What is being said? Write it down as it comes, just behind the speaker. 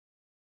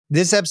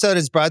This episode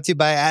is brought to you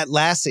by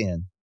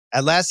Atlassian.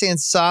 Atlassian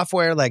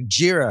software like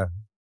Jira,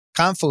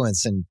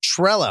 Confluence, and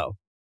Trello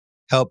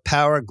help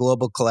power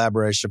global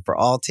collaboration for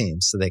all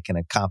teams so they can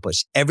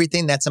accomplish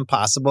everything that's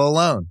impossible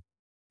alone.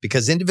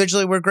 Because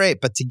individually we're great,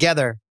 but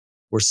together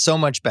we're so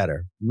much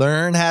better.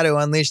 Learn how to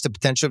unleash the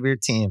potential of your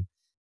team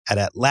at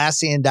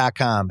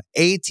Atlassian.com.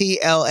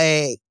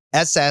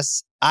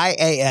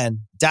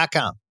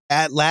 Atlassian.com.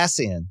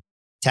 Atlassian.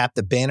 Tap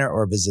the banner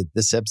or visit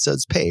this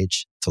episode's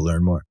page to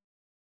learn more.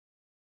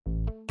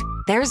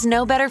 There's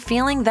no better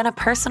feeling than a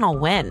personal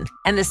win,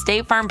 and the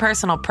State Farm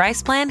Personal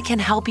Price Plan can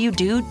help you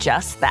do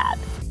just that.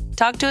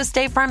 Talk to a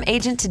State Farm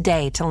agent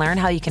today to learn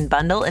how you can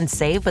bundle and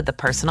save with the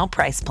Personal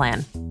Price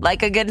Plan.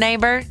 Like a good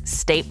neighbor,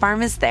 State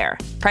Farm is there.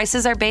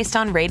 Prices are based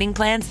on rating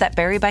plans that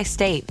vary by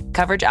state.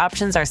 Coverage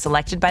options are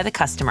selected by the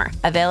customer.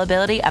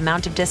 Availability,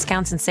 amount of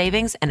discounts and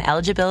savings, and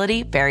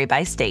eligibility vary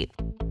by state.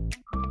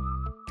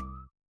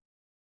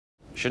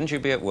 Shouldn't you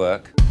be at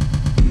work?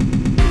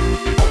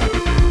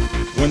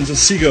 When the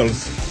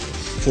seagulls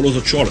follow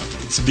the trawler,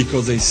 it's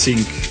because they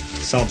think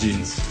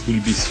sardines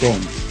will be thrown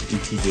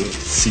into the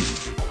sea.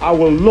 I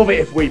will love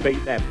it if we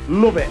beat them.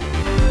 Love it.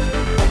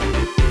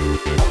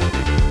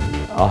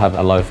 I'll have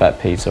a low-fat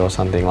pizza or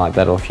something like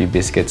that, or a few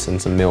biscuits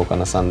and some milk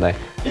on a Sunday.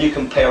 And you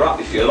can pair up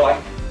if you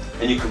like,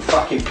 and you can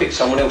fucking pick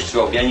someone else to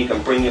help you, and you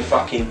can bring your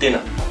fucking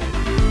dinner.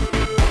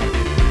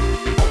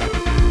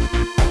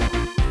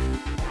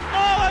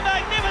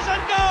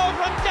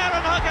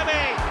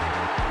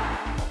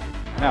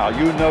 Now,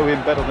 you know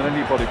him better than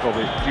anybody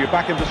probably. Do you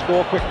back him to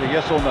score quickly,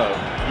 yes or no?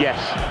 Yes.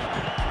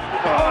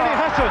 Oh, he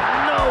hasn't!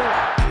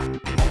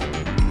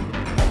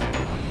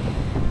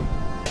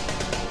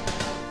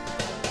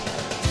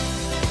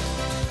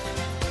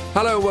 No!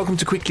 Hello, welcome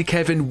to Quickly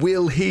Kevin.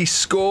 Will he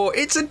score?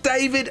 It's a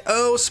David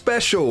Earl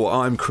special.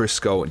 I'm Chris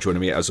Skull, and joining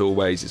me as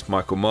always is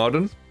Michael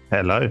Marden.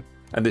 Hello.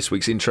 And this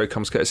week's intro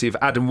comes courtesy of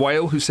Adam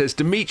Whale, who says,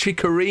 Dimitri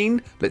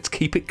Kareen, let's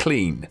keep it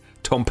clean.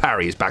 Tom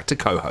Parry is back to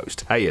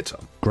co-host. Hey,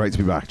 Tom. Great to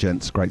be back,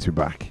 gents. Great to be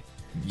back.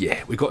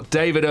 Yeah, we've got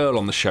David Earl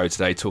on the show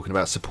today talking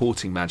about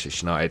supporting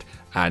Manchester United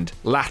and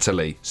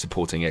latterly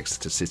supporting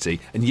Exeter City.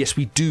 And yes,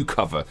 we do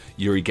cover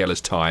Uri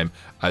Geller's time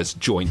as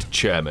joint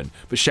chairman.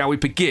 But shall we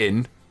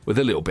begin with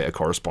a little bit of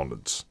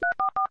correspondence?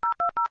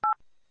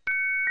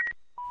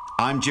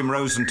 I'm Jim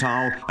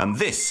Rosenthal, and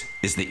this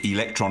is the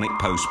Electronic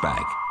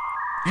Postbag.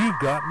 You've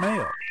got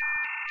mail.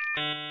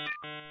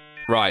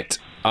 Right,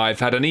 I've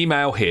had an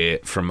email here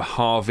from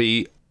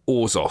Harvey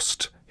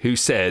Orzost, who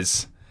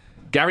says,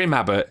 Gary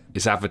Mabbott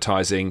is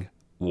advertising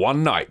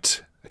one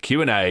night, a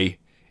Q&A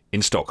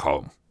in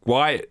Stockholm.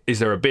 Why? Is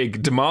there a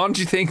big demand,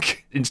 do you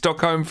think, in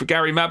Stockholm for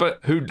Gary Mabbott?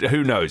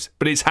 Who knows?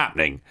 But it's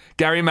happening.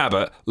 Gary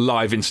Mabbott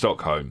live in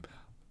Stockholm.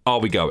 Are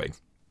we going?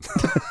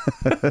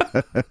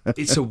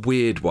 It's a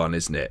weird one,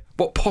 isn't it?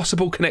 What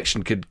possible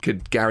connection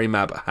could Gary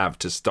Mabbott have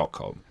to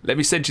Stockholm? Let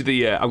me send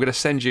you I'm going to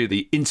send you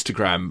the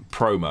Instagram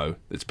promo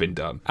that's been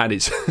done, and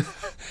it's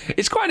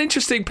it's quite an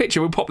interesting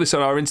picture. We'll pop this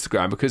on our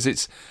Instagram because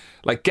it's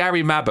like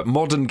Gary Mabbott,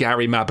 modern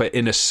Gary Mabbott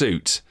in a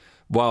suit,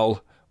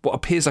 while what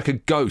appears like a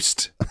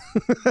ghost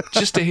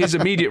just to his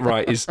immediate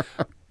right is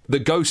the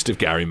ghost of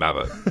Gary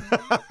Mabbott.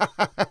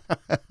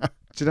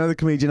 Do you know the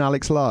comedian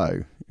Alex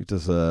Lowe, who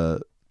does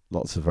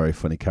lots of very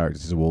funny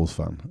characters? He's a Wolves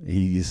fan.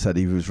 He said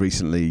he was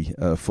recently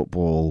a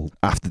football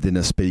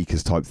after-dinner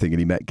speakers type thing, and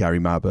he met Gary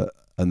Mabbott,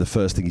 and the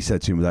first thing he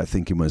said to him without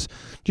thinking was, do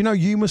you know,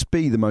 you must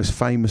be the most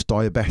famous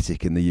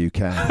diabetic in the UK.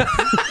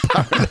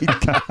 Apparently,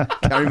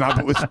 Gary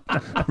Mabbott was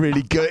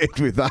really gutted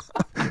with that.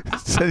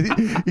 So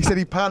he said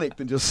he panicked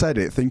and just said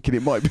it, thinking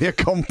it might be a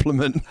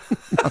compliment.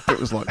 Mabbott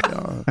was like,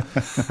 oh,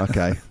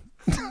 okay.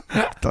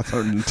 I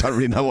don't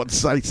really know what to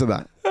say to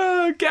that.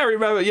 Gary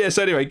Mabbott, yes,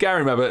 anyway,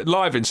 Gary Mabbott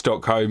live in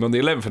Stockholm on the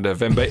 11th of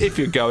November. If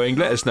you're going,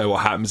 let us know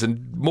what happens,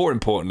 and more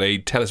importantly,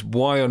 tell us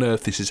why on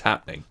earth this is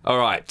happening. All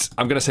right,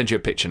 I'm going to send you a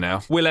picture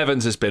now. Will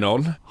Evans has been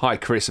on. Hi,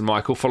 Chris and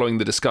Michael. Following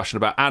the discussion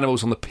about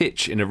animals on the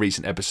pitch in a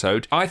recent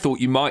episode, I thought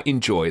you might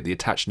enjoy the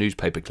attached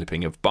newspaper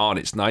clipping of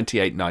Barnet's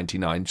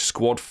 98-99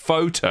 squad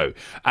photo.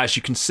 As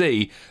you can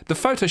see, the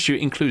photo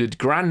shoot included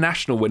Grand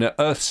National winner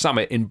Earth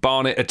Summit in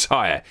Barnet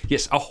attire.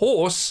 Yes, a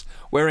horse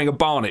wearing a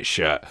Barnet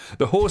shirt.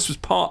 The horse was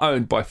part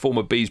owned by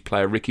former Bees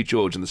player Ricky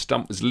George, and the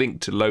stump was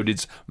linked to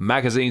Loaded's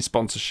magazine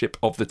sponsorship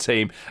of the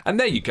team. And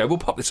there you go. We'll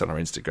pop this on our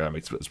Instagram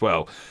as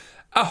well.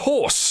 A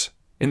horse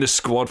in the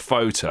squad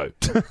photo.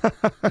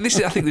 I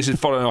think this is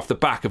following off the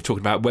back of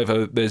talking about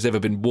whether there's ever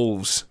been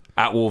Wolves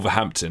at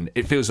Wolverhampton.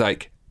 It feels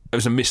like it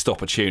was a missed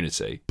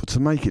opportunity. But to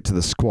make it to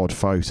the squad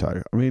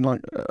photo, I mean, like,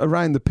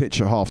 around the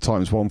pitch at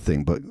half-time is one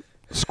thing, but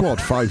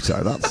squad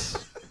photo, that's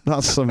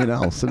something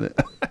else, isn't it?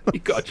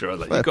 You've got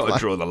to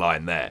draw the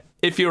line there.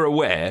 If you're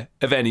aware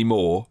of any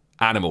more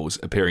animals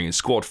appearing in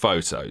squad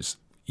photos,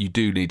 you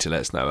do need to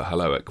let us know at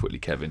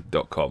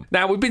hello@quicklykevin.com.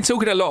 Now, we've been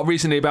talking a lot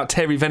recently about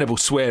Terry Venable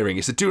swearing.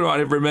 It's a do I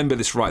remember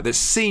this right that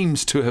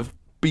seems to have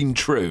been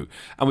true.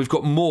 And we've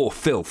got more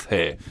filth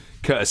here,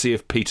 courtesy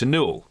of Peter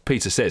Newell.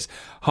 Peter says,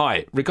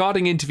 "Hi,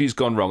 regarding interviews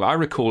gone wrong, I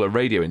recall a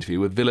radio interview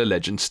with Villa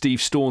legend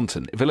Steve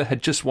Staunton. Villa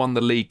had just won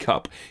the League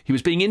Cup. He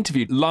was being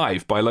interviewed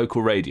live by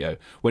local radio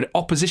when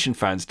opposition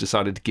fans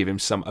decided to give him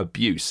some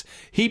abuse.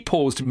 He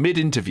paused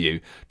mid-interview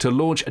to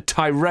launch a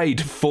tirade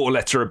of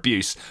 4-letter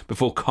abuse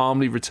before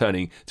calmly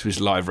returning to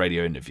his live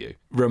radio interview.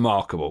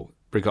 Remarkable.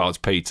 Regards,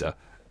 Peter."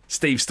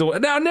 Steve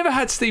Staunton. Now, I never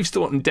had Steve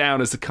Staunton down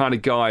as the kind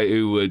of guy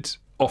who would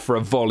offer a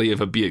volley of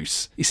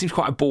abuse. He seems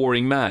quite a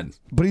boring man.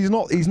 But he's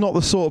not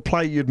the sort of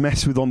player you'd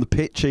mess with on the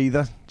pitch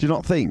either. Do you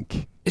not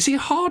think? Is he a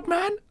hard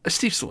man?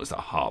 Steve Staunton's not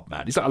a hard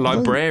man. He's like a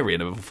librarian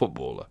of a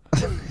footballer.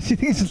 Do you think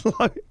he's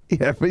like...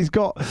 Yeah, but he's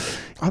got...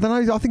 I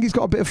don't know. I think he's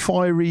got a bit of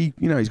fiery...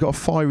 he's got a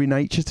fiery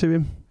nature to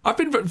him. I've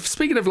been,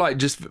 speaking of like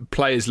just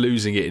players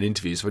losing it in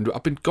interviews,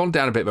 I've been gone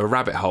down a bit of a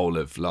rabbit hole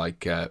of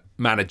like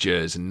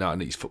managers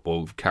and these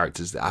football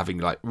characters that are having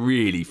like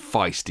really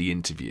feisty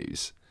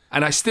interviews.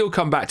 And I still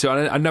come back to,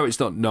 I know it's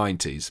not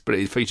 90s, but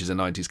it features a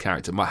 90s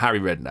character,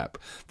 Harry Redknapp.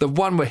 The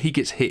one where he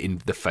gets hit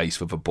in the face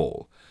with a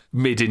ball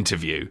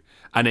mid-interview,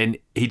 and then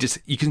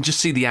you can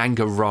just see the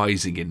anger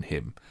rising in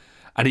him.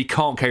 And he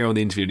can't carry on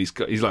the interview, and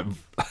he's like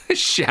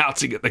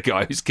shouting at the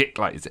guy who's kicked.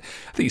 Like, I think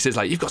he says,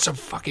 like, "You've got some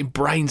fucking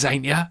brains,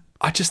 ain't you?"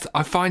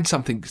 I find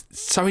something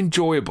so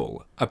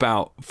enjoyable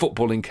about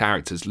footballing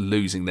characters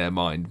losing their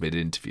mind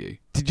mid-interview.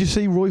 Did you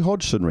see Roy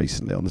Hodgson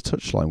recently on the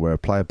touchline where a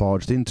player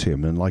barged into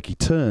him and like he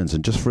turns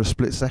and just for a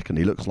split second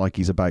he looks like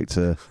he's about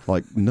to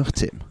like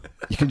nut him?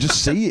 You can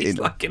just see it. He's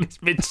like in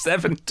his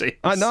mid-70s.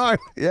 I know.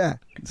 Yeah,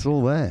 it's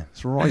all there.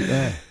 It's right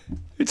there.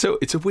 It's a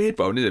weird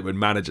one, isn't it, when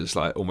managers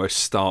like almost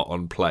start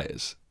on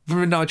players.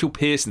 Remember Nigel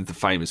Pearson's the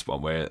famous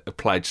one where a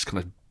player just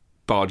kind of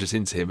barges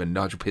into him and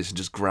Nigel Pearson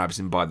just grabs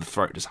him by the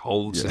throat, just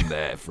holds him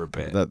there for a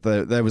bit.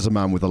 There was a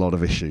man with a lot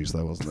of issues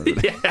though, wasn't there?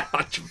 Really? Yeah,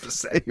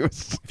 100%.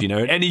 If you know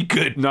any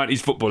good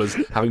 90s footballers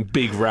having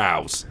big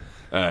rows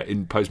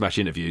in post-match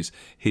interviews,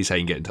 here's how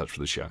you can get in touch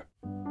with the show.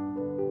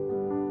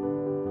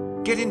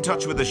 Get in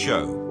touch with the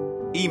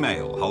show.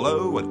 Email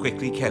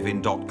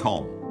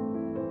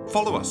hello@quicklykevin.com.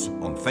 Follow us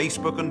on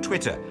Facebook and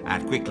Twitter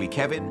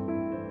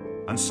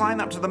 @quicklykevin and sign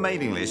up to the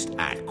mailing list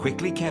at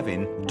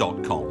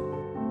quicklykevin.com.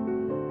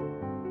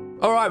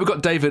 All right, we've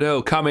got David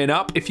Earl coming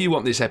up. If you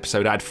want this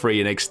episode ad-free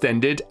and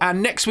extended,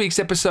 and next week's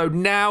episode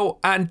now,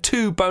 and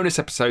 2 bonus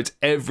episodes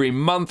every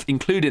month,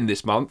 including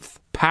this month,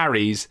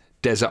 Parry's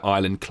Desert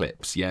Island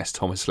Clips. Yes,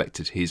 Tom has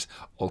selected his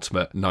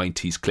ultimate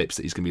 90s clips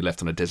that he's going to be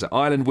left on a desert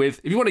island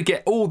with. If you want to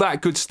get all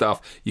that good stuff,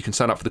 you can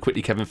sign up for the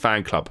Quickly Kevin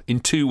fan club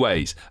in 2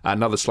 ways at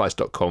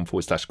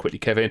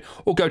anotherslice.com/QuicklyKevin,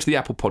 or go to the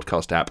Apple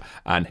Podcast app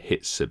and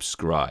hit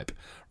subscribe.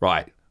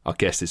 Right. Our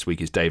guest this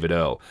week is David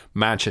Earl,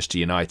 Manchester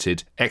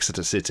United,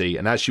 Exeter City,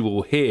 and as you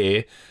will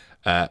hear,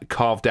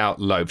 carved out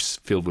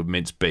loaves filled with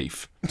minced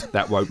beef.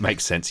 That won't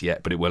make sense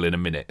yet, but it will in a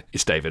minute.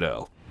 It's David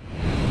Earl.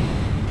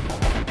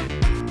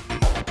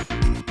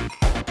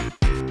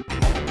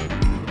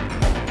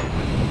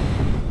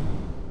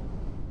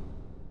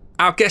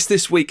 Our guest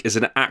this week is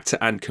an actor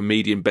and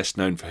comedian best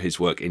known for his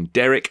work in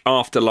Derek,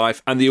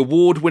 Afterlife, and the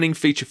award-winning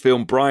feature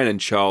film Brian and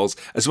Charles,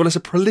 as well as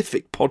a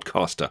prolific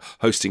podcaster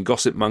hosting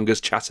Gossip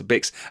Mongers,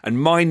 Chatterbix, and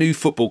My New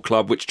Football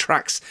Club, which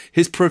tracks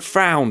his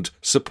profound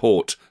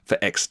support for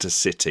Exeter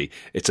City.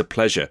 It's a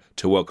pleasure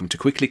to welcome to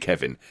Quickly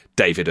Kevin,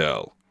 David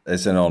Earl.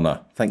 It's an honour.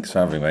 Thanks for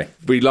having me.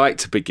 We like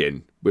to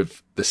begin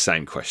with the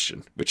same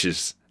question, which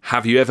is,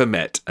 have you ever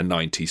met a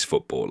 90s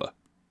footballer?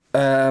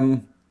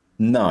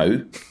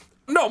 No.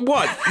 Not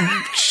what?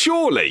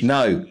 Surely.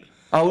 No.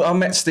 I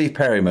met Steve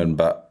Perryman,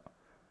 but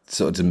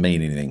sort of didn't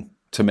mean anything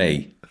to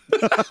me.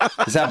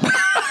 Is that...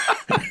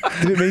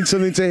 Did it mean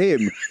something to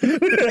him?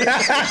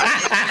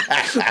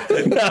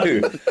 No.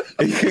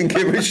 He couldn't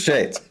give a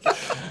shit.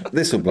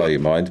 This will blow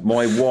your mind.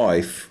 My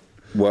wife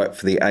worked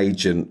for the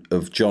agent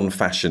of John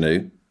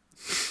Fashanu,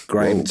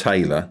 Graham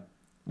Taylor.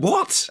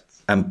 What?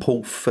 And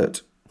Paul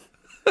Foot.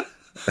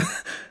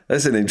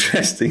 That's an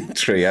interesting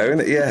trio,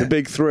 isn't it? Yeah. The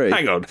big three.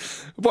 Hang on.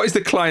 What is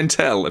the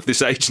clientele of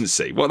this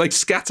agency? What are they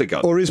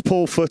scattergun? Or is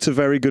Paul Foot a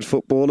very good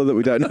footballer that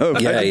we don't know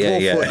about?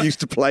 Yeah. Foot used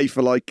to play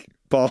for like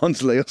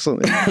Barnsley or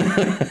something.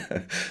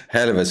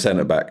 Hell of a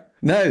centre-back.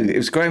 No, it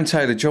was Graham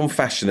Taylor, John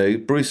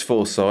Fashanu, Bruce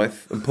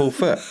Forsyth and Paul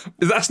Foot.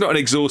 That's not an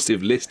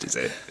exhaustive list, is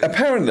it?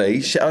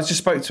 Apparently, I just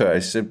spoke to her. I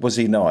said, was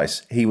he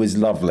nice? He was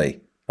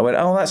lovely. I went,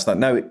 oh, that's not...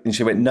 No. And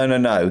she went,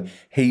 no.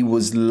 He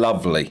was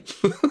lovely.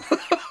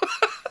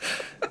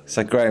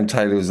 So Graham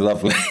Taylor was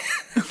lovely.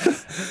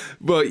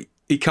 Well,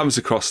 he comes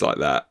across like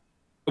that.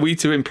 Are we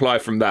to imply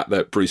from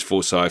that Bruce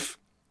Forsyth,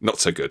 not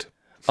so good?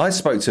 I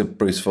spoke to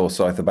Bruce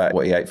Forsyth about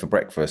what he ate for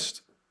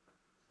breakfast.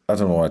 I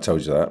don't know why I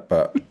told you that,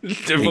 but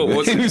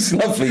he was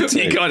lovely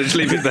too. You can't just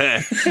leave it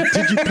there.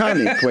 Did you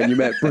panic when you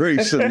met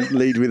Bruce and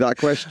lead with that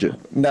question?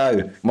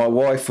 No, my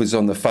wife was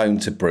on the phone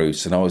to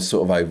Bruce and I was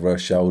sort of over her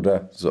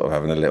shoulder, sort of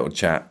having a little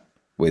chat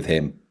with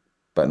him,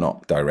 but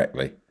not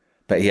directly.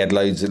 But he had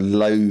loads and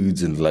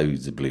loads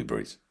of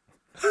blueberries.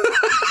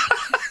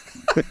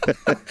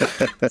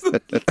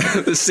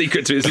 The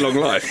secret to his long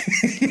life.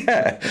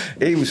 Yeah,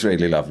 he was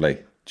really lovely.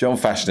 John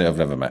Fashanu, I've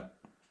never met.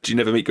 Did you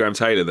never meet Graham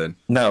Taylor then?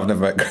 No, I've never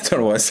met. I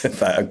don't know why I said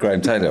that.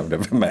 Graham Taylor, I've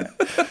never met.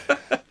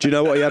 Do you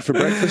know what he had for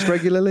breakfast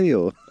regularly,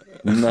 or?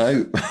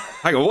 No.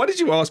 Hang on, why did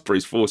you ask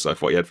Bruce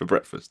Forsyth what he had for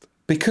breakfast?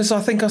 Because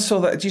I think I saw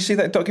that. Did you see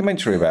that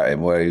documentary about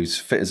him where he was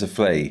fit as a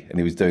flea and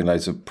he was doing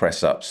loads of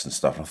press-ups and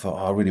stuff? I thought,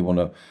 I really want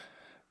to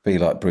be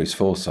like Bruce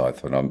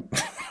Forsyth when I'm...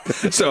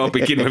 So I'll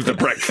begin with the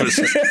breakfast.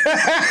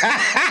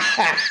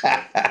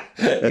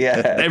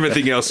 Yeah.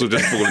 Everything else will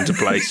just fall into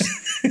place.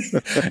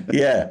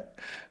 Yeah.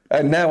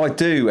 And now I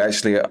do,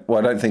 actually. Well,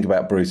 I don't think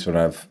about Bruce when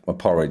I have my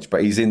porridge,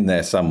 but he's in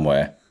there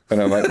somewhere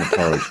when I make my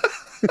porridge.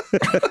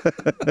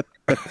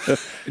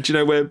 Do you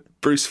know where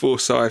Bruce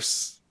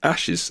Forsyth's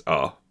ashes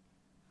are?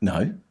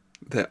 No.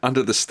 They're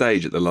under the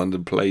stage at the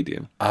London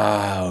Palladium.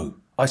 Oh.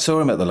 I saw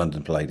him at the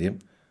London Palladium.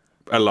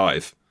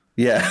 Alive.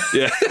 Yeah.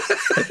 Yeah.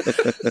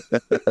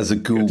 As a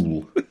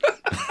ghoul.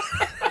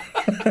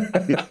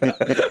 And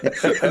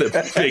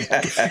a big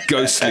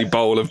ghostly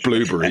bowl of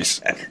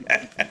blueberries.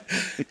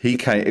 He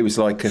came. It was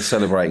like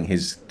celebrating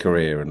his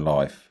career and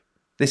life.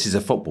 This is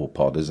a football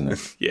pod, isn't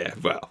it? Yeah,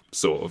 well,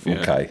 sort of.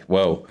 Yeah. Okay.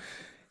 Well,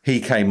 he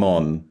came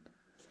on,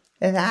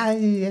 and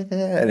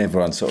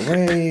everyone sort of.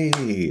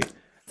 Hey.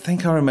 I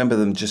think I remember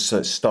them just sort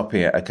of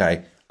stopping it.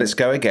 Okay, let's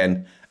go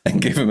again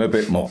and give him a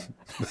bit more.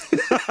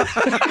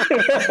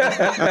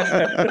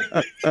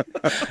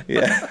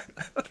 Yeah.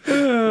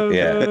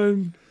 Yeah.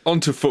 On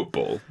to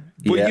football.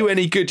 Were you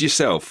any good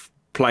yourself,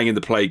 playing in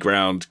the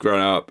playground,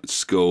 growing up at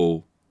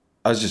school?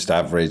 I was just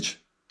average.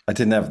 I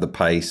didn't have the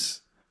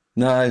pace.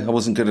 No, I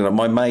wasn't good enough.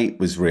 My mate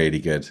was really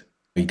good.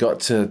 He got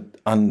to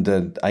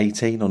under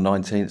 18 or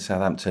 19 at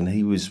Southampton.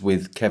 He was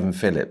with Kevin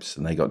Phillips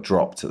and they got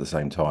dropped at the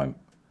same time.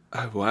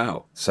 Oh,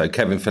 wow. So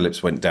Kevin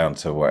Phillips went down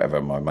to wherever.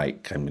 My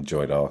mate came and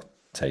joined our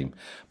team,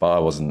 but I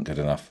wasn't good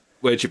enough.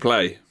 Where'd you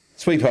play?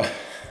 Sweeper.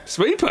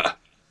 Sweeper?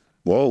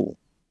 Whoa.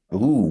 Ooh,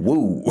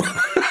 woo.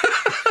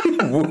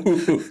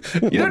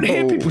 You don't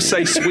hear people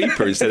say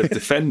sweeper instead of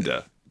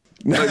defender.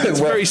 No, it's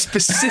very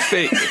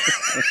specific.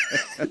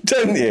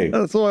 Don't you?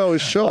 That's why I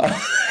was shocked.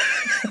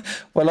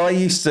 Well, I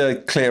used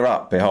to clear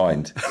up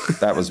behind.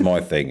 That was my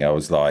thing. I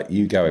was like,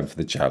 you go in for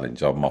the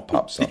challenge, I'll mop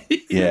up some.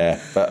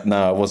 Yeah, but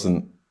no, I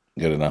wasn't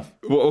good enough.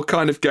 What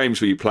kind of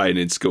games were you playing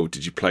in school?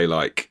 Did you play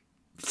like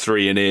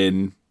 3 and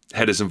in,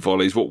 headers and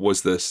volleys? What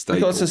was the stable?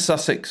 We got to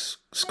Sussex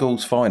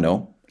Schools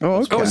final. Oh,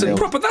 okay. Oh, is it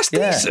proper? That's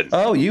decent.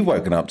 Oh, you've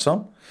woken up,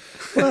 Tom.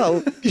 Well,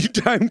 you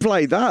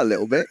downplayed that a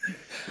little bit.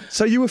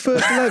 So you were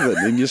first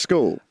 11 in your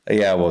school?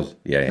 Yeah, I was.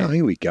 Yeah. Oh,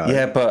 here we go.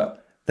 Yeah,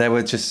 but there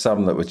were just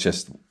some that were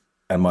just,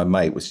 and my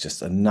mate was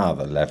just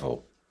another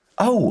level.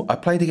 Oh, I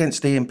played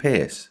against Ian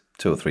Pearce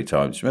 2 or 3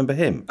 times. Remember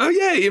him? Oh,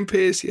 yeah, Ian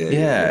Pearce.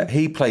 Yeah,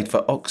 he played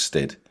for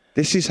Oxted.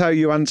 This is how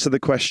you answer the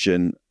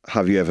question,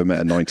 have you ever met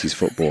a 90s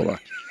footballer?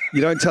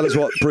 You don't tell us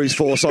what Bruce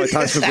Forsyth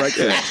has for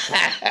breakfast.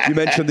 You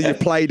mentioned that you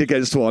played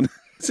against one.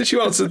 Since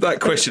you answered that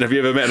question, have you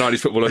ever met a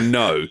 90s footballer?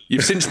 No.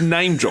 You've since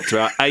name dropped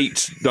about 8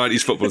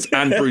 90s footballers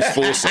and Bruce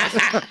Forsyth.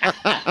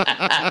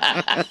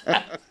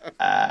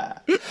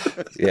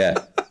 Yeah.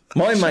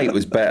 My mate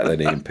was better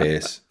than Ian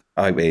Pearce.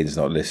 I hope Ian's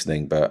not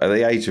listening, but at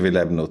the age of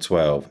 11 or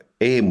 12,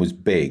 Ian was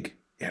big.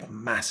 He had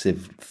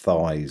massive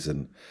thighs.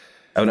 And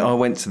I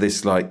went to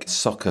this like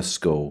soccer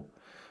school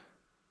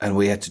and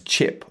we had to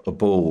chip a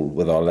ball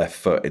with our left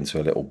foot into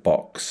a little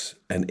box.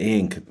 And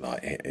Ian could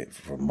like hit it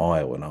for a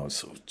mile and I was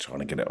sort of trying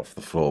to get it off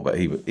the floor. But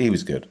he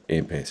was good,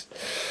 Ian Pearce.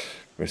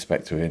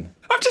 Respect to Ian.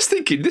 I'm just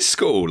thinking, this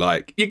school,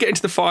 like, you get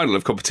into the final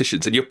of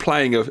competitions and you're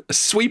playing a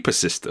sweeper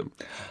system.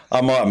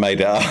 I might have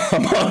made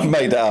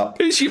it up.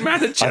 Who's your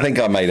manager? I think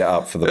I made it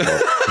up for the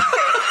pod.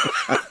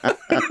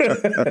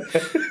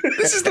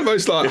 This is the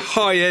most like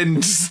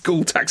high-end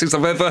school tactics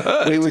I've ever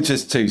heard. We were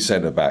just 2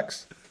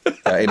 centre-backs.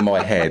 In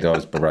my head, I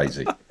was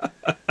Baresi.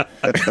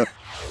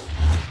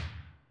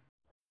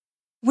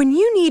 When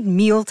you need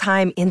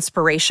mealtime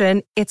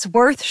inspiration, it's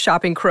worth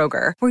shopping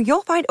Kroger, where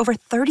you'll find over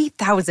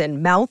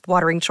 30,000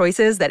 mouth-watering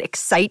choices that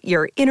excite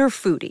your inner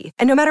foodie.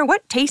 And no matter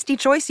what tasty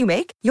choice you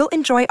make, you'll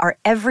enjoy our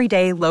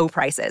everyday low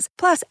prices,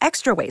 plus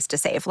extra ways to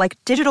save, like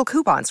digital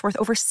coupons worth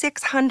over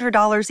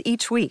 $600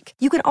 each week.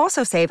 You can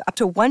also save up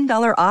to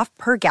 $1 off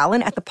per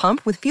gallon at the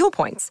pump with fuel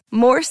points.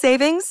 More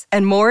savings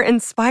and more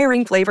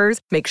inspiring flavors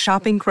make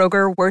shopping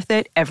Kroger worth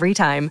it every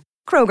time.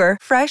 Kroger,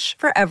 fresh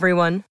for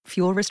everyone.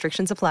 Fuel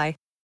restrictions apply.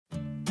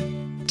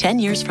 10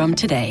 years from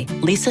today,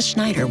 Lisa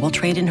Schneider will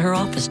trade in her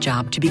office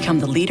job to become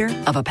the leader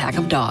of a pack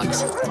of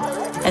dogs.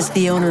 As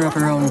the owner of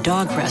her own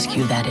dog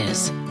rescue, that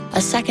is.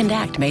 A second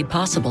act made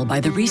possible by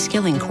the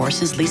reskilling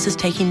courses Lisa's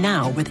taking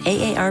now with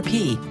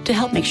AARP to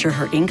help make sure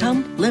her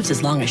income lives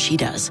as long as she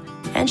does.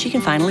 And she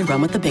can finally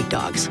run with the big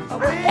dogs.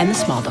 And the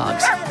small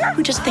dogs,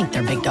 who just think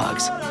they're big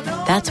dogs.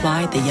 That's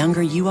why the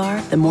younger you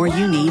are, the more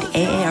you need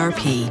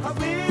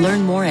AARP.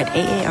 Learn more at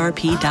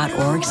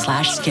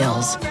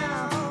aarp.org/skills.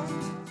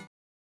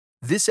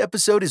 This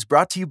episode is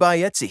brought to you by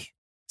Etsy.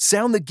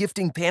 Sound the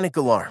gifting panic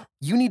alarm.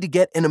 You need to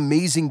get an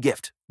amazing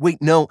gift.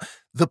 Wait, no,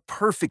 the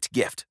perfect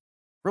gift.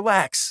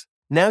 Relax.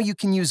 Now you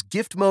can use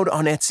gift mode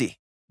on Etsy.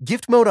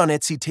 Gift mode on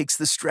Etsy takes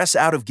the stress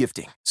out of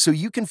gifting, so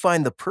you can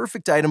find the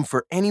perfect item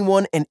for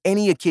anyone and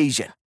any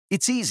occasion.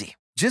 It's easy.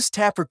 Just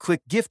tap or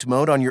click gift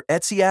mode on your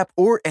Etsy app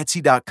or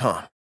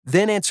Etsy.com.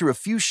 Then answer a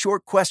few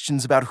short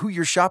questions about who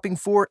you're shopping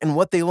for and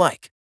what they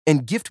like.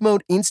 And gift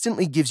mode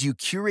instantly gives you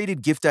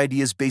curated gift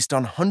ideas based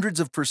on hundreds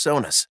of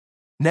personas.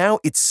 Now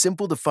it's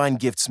simple to find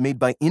gifts made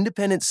by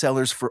independent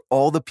sellers for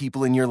all the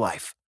people in your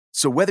life.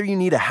 So whether you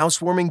need a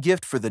housewarming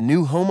gift for the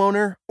new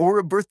homeowner or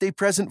a birthday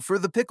present for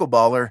the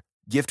pickleballer,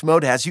 Gift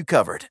Mode has you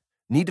covered.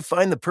 Need to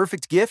find the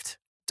perfect gift?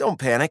 Don't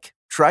panic.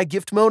 Try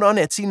Gift Mode on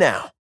Etsy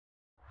now.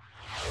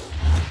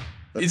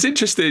 It's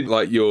interesting,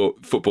 like, your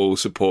football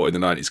support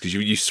in the 90s, because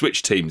you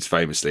switched teams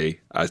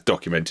famously, as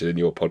documented in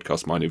your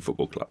podcast, My New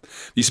Football Club.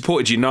 You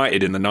supported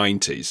United in the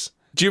 90s.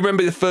 Do you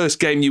remember the first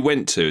game you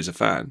went to as a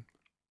fan?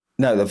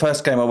 No, the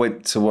first game I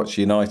went to watch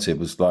United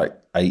was like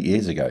 8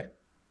 years ago.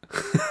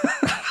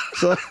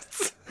 So,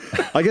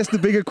 I guess the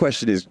bigger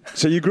question is,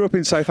 so you grew up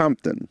in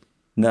Southampton?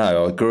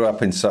 No, I grew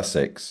up in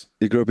Sussex.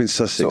 You grew up in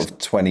Sussex? Sort of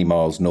 20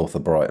 miles north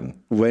of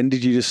Brighton. When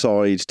did you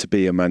decide to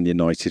be a Man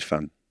United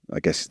fan?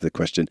 I guess is the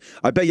question.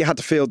 I bet you had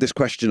to field this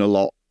question a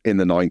lot in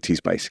the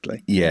 90s,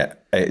 basically. Yeah,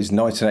 it was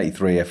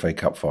 1983 FA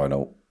Cup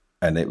final,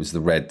 and it was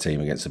the red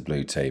team against the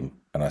blue team.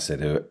 And I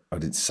said, I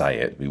didn't say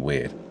it, it'd be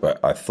weird, but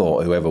I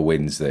thought whoever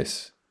wins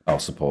this, I'll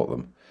support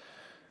them.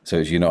 So it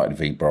was United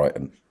v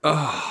Brighton.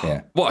 Oh,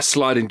 yeah. What a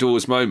sliding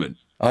doors moment.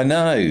 I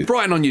know.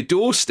 Brighton on your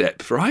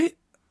doorstep, right?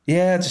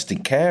 Yeah, I just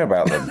didn't care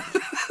about them.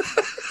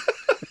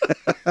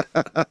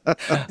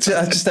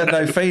 I just had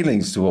no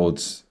feelings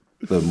towards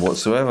them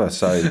whatsoever.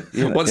 So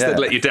once they'd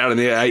let you down in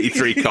the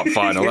 83 Cup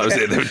final, that was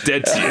it. They were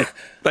dead to you.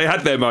 They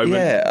had their moment.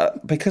 Yeah,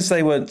 because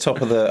they weren't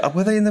top of the...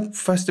 Were they in the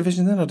first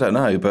division then? I don't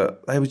know,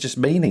 but they were just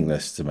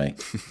meaningless to me.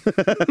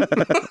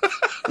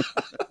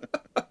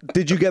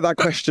 Did you get that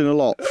question a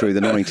lot through the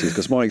 90s?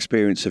 Because my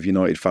experience of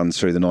United fans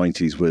through the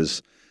 90s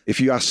was,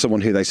 if you asked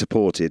someone who they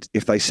supported,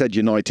 if they said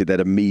United, they'd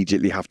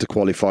immediately have to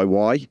qualify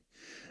why.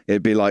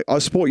 It'd be like, I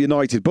support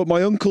United, but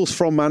my uncle's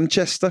from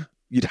Manchester.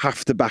 You'd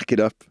have to back it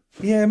up.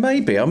 Yeah,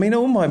 maybe. I mean,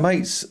 all my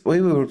mates,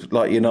 we were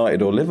like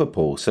United or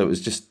Liverpool, so it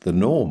was just the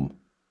norm.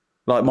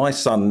 Like my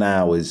son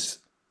now is,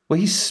 well,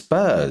 he's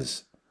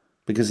Spurs,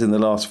 because in the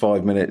last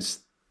 5 minutes,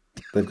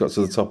 they've got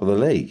to the top of the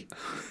league.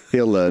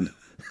 He'll learn.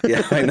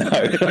 Yeah, I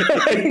know.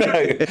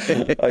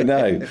 I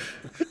know.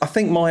 I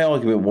think my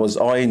argument was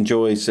I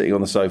enjoy sitting on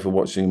the sofa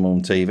watching them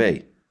on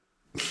TV.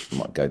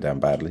 Might go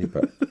down badly,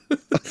 but...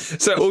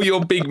 So all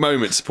your big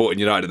moments supporting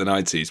United in the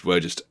 90s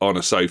were just on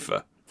a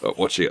sofa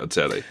watching it on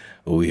telly?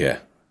 Oh, yeah,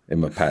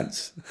 in my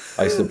pants.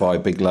 I used to buy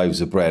big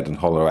loaves of bread and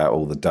hollow out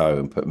all the dough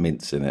and put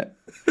mince in it.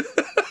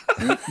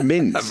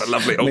 Mince? Have a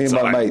lovely old Me and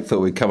my time. mate thought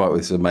we'd come up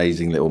with this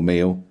amazing little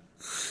meal.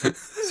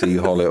 So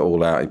you hollow it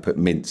all out, you put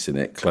mince in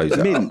it, close it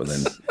up, and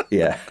then...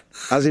 Yeah.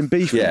 As in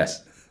beef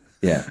mince?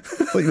 Yeah.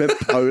 What, you meant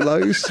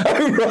polos?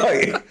 Oh,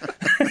 right.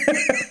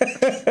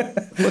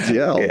 Bloody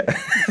hell. Yeah.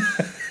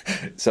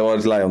 So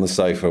I'd lay on the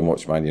sofa and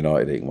watch Man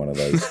United eating one of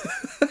those.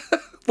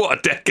 What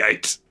a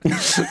decade.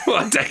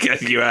 What a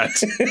decade you had.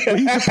 Were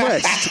you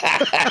depressed?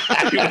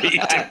 Were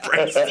you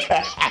depressed?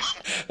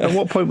 At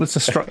what point was the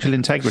structural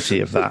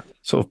integrity of that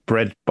sort of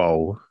bread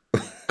bowl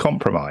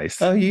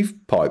compromised? Oh, you've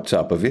piped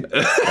up, have you?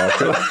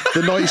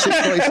 The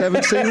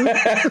 96-97 season?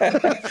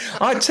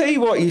 I tell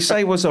you what, you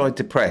say, was I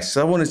depressed?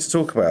 I wanted to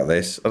talk about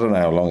this. I don't know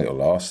how long it'll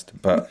last,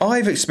 but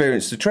I've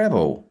experienced a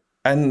treble.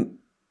 And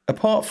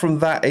apart from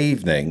that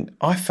evening,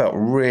 I felt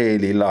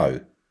really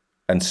low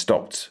and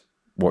stopped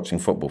watching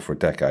football for a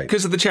decade.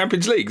 Because of the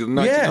Champions League, the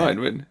 99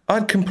 win.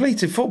 I'd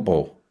completed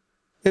football.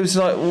 It was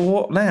like, well,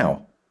 what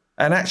now?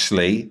 And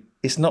actually,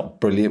 it's not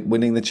brilliant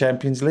winning the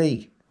Champions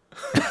League.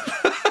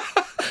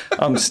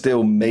 I'm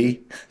still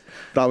me.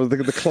 That was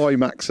the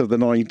climax of the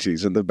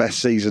 90s and the best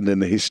season in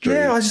the history.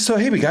 Yeah, I just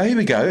thought, here we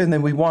go. And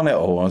then we won it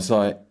all. I was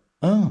like,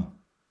 oh.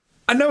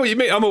 I know what you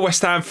mean. I'm a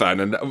West Ham fan,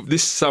 and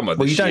this summer,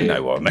 Well, you don't year,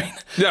 know what I mean.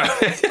 No,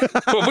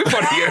 well,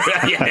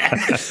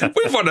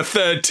 we've won a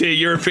third-tier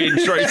European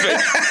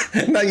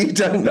trophy. No, you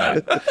don't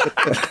know.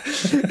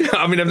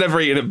 I mean, I've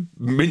never eaten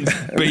a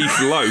minced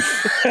beef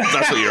loaf.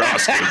 That's what you're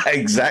asking.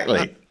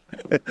 Exactly.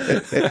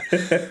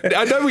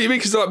 I know what you mean,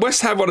 because like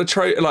West Ham won a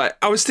trophy. Like,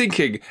 I was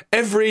thinking,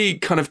 every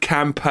kind of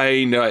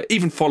campaign,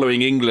 even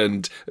following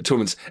England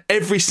tournaments,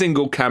 every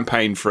single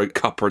campaign for a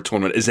cup or a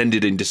tournament has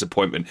ended in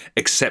disappointment,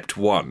 except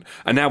one.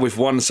 And now we've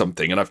won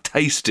something, and I've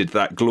tasted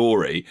that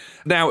glory.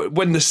 Now,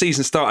 when the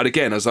season started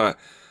again, I was like,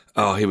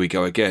 oh, here we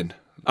go again.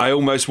 I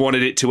almost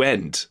wanted it to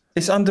end.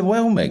 It's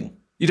underwhelming.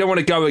 You don't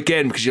want to go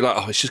again because you're like,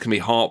 oh, it's just going to be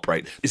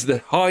heartbreak. It's the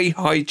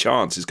high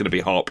chance it's going to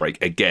be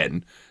heartbreak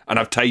again. And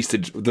I've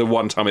tasted the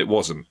one time it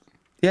wasn't.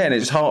 Yeah, and it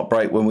was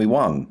heartbreak when we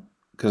won.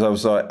 Because I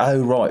was like,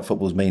 oh, right,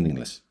 football's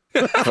meaningless.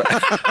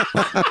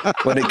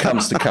 When it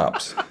comes to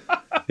cups.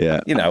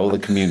 Yeah. You know, all the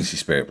community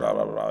spirit, blah,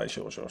 blah, blah,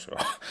 sure.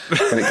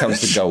 When it comes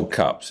to gold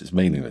cups, it's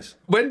meaningless.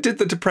 When did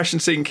the depression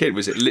sink in?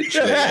 Was it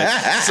literally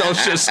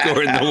Solskjaer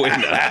scoring the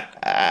winner?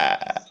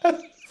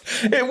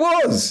 It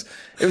was.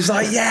 It was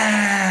like,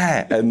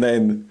 yeah. And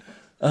then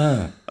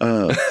And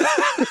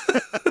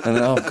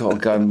I've got to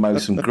go and mow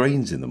some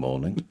greens in the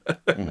morning.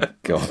 Oh,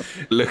 God.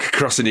 Look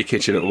across in your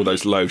kitchen at all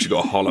those loaves you've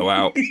got to hollow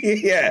out.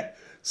 Yeah,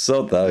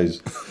 sod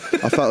those.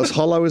 I felt as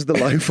hollow as the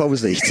loaf I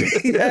was eating.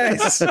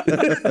 Yes.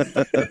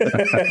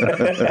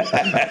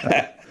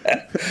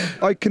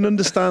 I can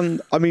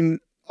understand. I mean,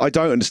 I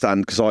don't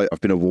understand because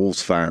I've been a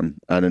Wolves fan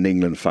and an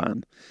England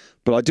fan.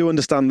 But I do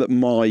understand that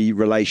my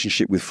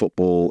relationship with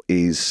football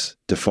is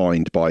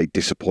defined by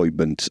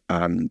disappointment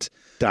and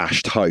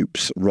dashed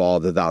hopes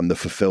rather than the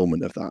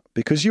fulfilment of that.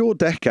 Because your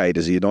decade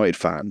as a United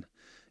fan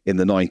in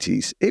the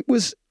 90s, it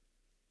was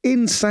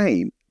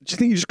insane. Do you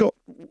think you just got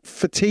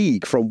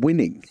fatigue from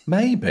winning?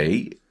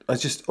 Maybe. I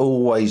just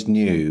always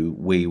knew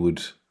we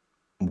would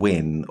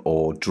win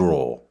or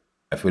draw.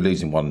 If we're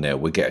losing 1-0,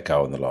 we'd get a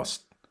goal in the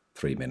last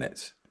 3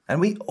 minutes.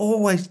 And we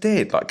always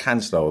did. Like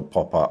Cancelo would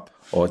pop up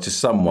or just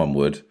someone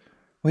would.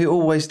 We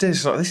always did.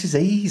 It's like, this is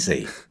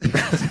easy.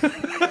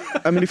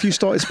 I mean, if you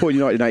started supporting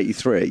United in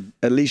 83,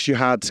 at least you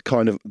had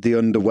kind of the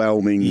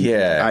underwhelming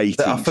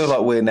 80s. I feel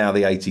like we're now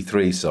the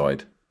 83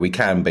 side. We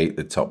can beat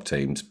the top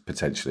teams,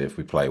 potentially, if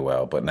we play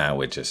well, but now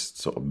we're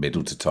just sort of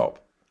middle to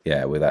top.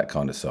 Yeah, we're that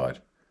kind of side.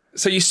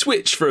 So you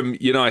switched from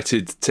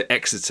United to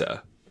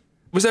Exeter.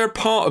 Was there a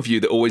part of you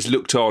that always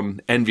looked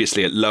on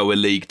enviously at lower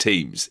league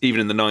teams,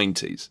 even in the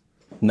 90s?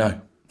 No.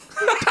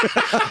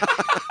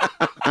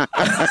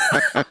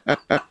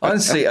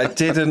 Honestly, it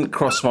didn't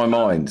cross my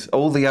mind.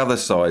 All the other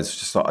sides,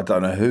 just like, I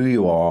don't know who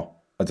you are.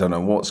 I don't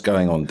know what's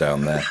going on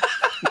down there.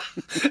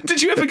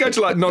 Did you ever go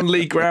to like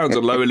non-league grounds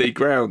or lower league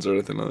grounds or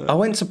anything like that? I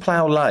went to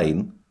Plough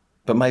Lane,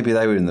 but maybe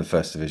they were in the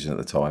first division at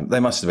the time. They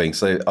must have been.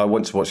 So I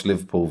went to watch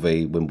Liverpool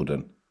v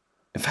Wimbledon.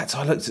 In fact,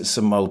 I looked at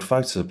some old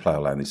photos of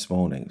Plough Lane this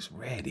morning. It's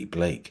really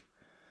bleak.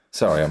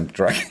 Sorry, I'm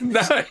dragging.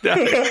 No.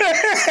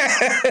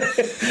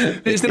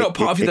 Is there not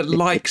part of you that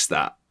likes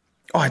that?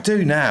 Oh, I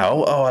do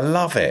now. Oh, I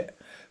love it.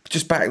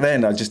 Just back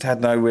then, I just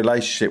had no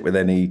relationship with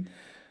any.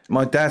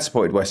 My dad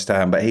supported West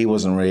Ham, but he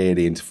wasn't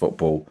really into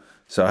football.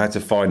 So I had to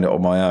find it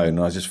on my own. And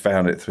I just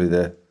found it through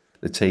the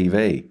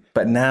TV.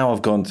 But now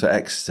I've gone to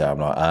Exeter. I'm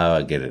like, oh,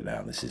 I get it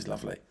now. This is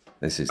lovely.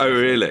 Oh,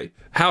 really?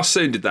 How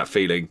soon did that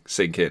feeling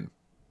sink in?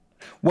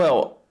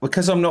 Well,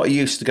 because I'm not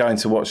used to going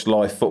to watch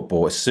live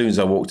football, as soon as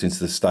I walked into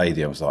the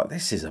stadium, I was like,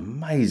 this is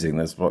amazing.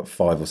 There's like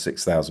 5,000 or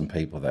 6,000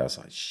 people there. I was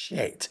like,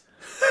 shit.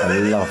 I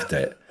loved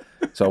it.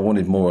 So I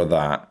wanted more of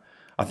that.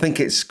 I think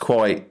it's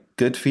quite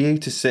good for you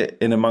to sit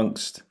in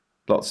amongst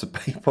lots of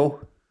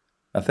people,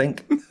 I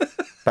think.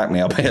 Back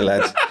me up here,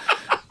 lads.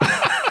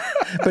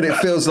 But it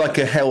feels like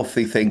a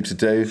healthy thing to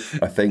do,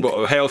 I think.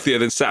 What, healthier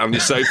than sat on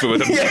your sofa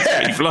with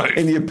a beef loaf?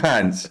 In your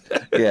pants,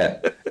 yeah.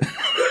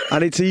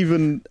 And it's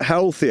even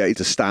healthier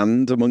to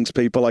stand amongst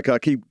people. Like I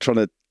keep trying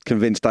to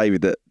convince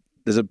David that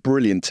there's a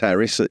brilliant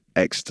terrace at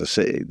Exeter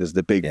City. There's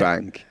the big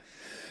bank.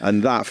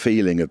 And that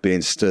feeling of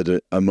being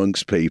stood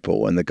amongst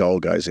people when the goal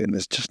goes in,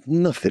 there's just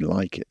nothing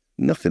like it.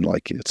 Nothing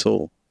like it at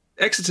all.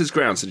 Exeter's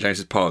ground, St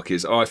James's Park,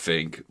 is, I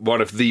think,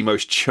 one of the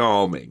most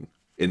charming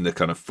in the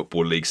kind of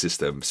Football League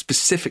system.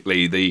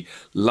 Specifically, the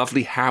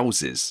lovely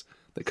houses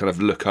that kind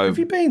of look over. Have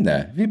you been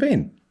there? Have you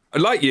been?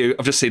 Like you,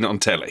 I've just seen it on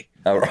telly.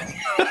 Oh, right.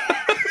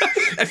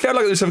 It felt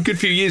like there was a good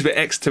few years where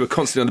Exeter were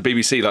constantly on the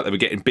BBC, like they were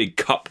getting big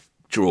cup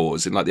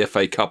draws in like the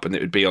FA Cup and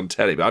it would be on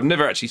telly. But I've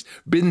never actually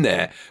been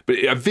there. But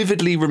I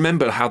vividly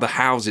remember how the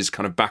houses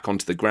kind of back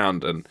onto the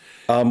ground. And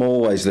I'm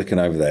always looking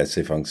over there to see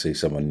if I can see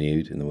someone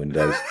nude in the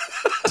windows.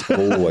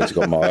 I've always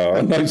got my eye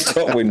on those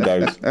top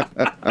windows.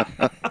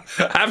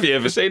 Have you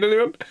ever seen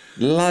anyone?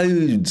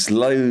 Loads.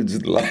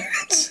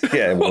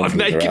 Yeah, what, of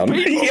naked around.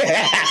 people?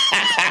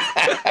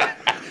 Yeah.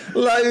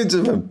 Loads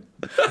of them.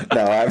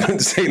 No, I haven't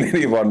seen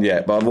anyone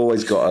yet, but I've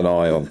always got an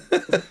eye on.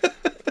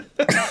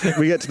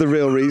 We get to the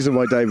real reason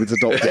why David's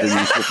adopted a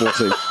youth football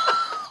team.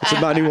 It's a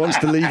man who wants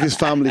to leave his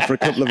family for a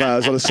couple of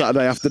hours on a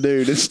Saturday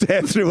afternoon and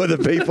stare through other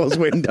people's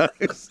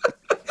windows.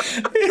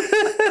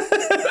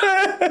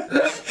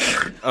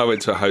 I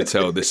went to a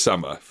hotel this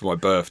summer for my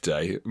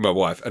birthday with my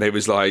wife, and it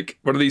was like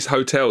one of these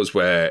hotels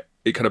where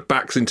it kind of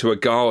backs into a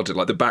garden,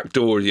 like the back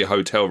door of your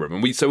hotel room.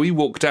 And we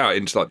walked out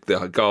into like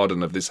the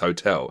garden of this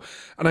hotel,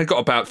 and I got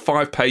about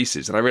 5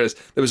 paces, and I realised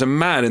there was a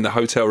man in the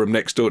hotel room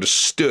next door just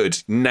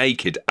stood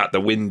naked at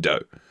the window.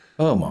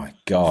 Oh my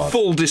God.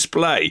 Full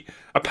display.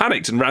 I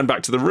panicked and ran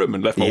back to the room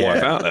and left my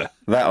wife out there.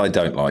 That I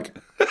don't like.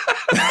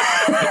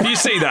 If you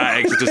see that at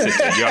Exeter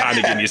City, you're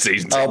handing in your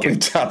season ticket. I'll be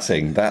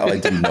tutting. That I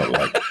do not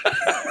like.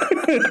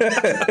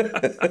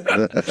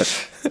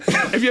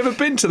 Have you ever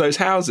been to those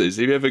houses?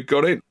 Have you ever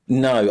got in?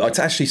 No,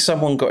 actually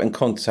someone got in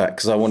contact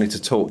because I wanted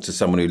to talk to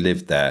someone who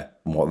lived there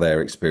and what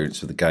their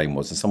experience with the game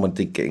was, and someone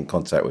did get in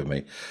contact with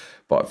me,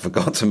 but I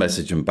forgot to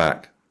message them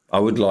back. I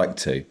would like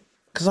to,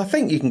 because I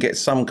think you can get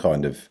some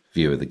kind of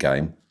view of the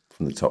game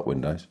from the top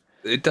windows.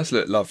 It does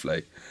look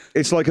lovely.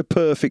 It's like a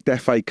perfect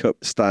FA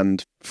Cup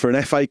stand for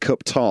an FA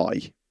Cup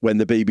tie. When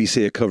the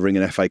BBC are covering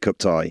an FA Cup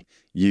tie,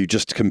 you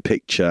just can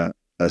picture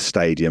a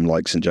stadium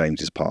like St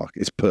James's Park.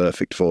 It's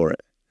perfect for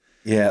it.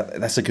 Yeah,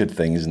 that's a good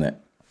thing, isn't it?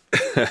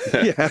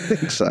 Yeah, I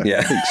think so. Yeah.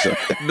 I think so.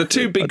 The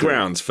two big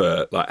grounds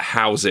for like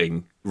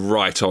housing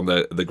right on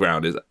the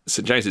ground is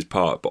St James's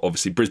Park, but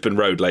obviously Brisbane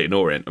Road, Leighton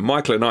Orient. And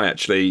Michael and I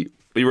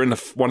we were in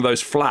one of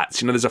those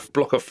flats. You know, there's a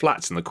block of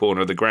flats in the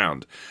corner of the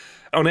ground.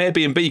 On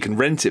Airbnb, you can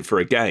rent it for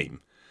a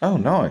game. Oh,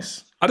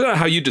 nice. I don't know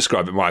how you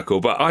describe it, Michael,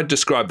 but I'd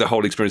describe the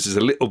whole experience as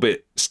a little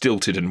bit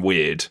stilted and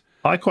weird.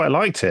 I quite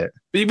liked it.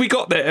 We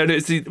got there, and I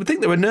think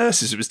there were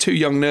nurses. It was two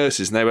young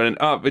nurses, and they went,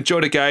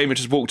 enjoyed a game, and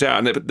just walked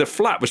out. And the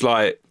flat was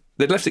like,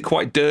 they'd left it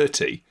quite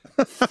dirty.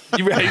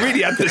 You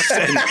really had the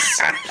sense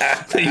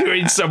that you were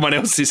in someone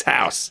else's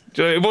house.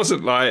 It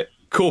wasn't like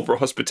corporate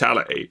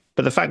hospitality.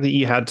 But the fact that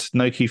you had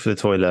no queue for the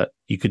toilet,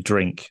 you could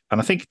drink. And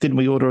I think, didn't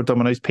we order a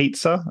Domino's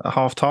pizza at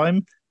half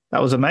time?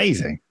 That was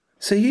amazing.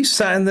 So you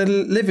sat in the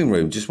living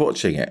room just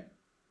watching it?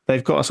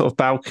 They've got a sort of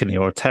balcony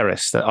or a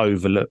terrace that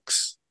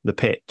overlooks the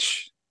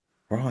pitch.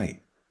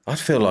 Right. I'd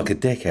feel like a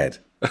dickhead,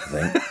 I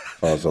think.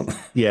 If I was on...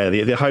 Yeah,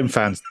 the home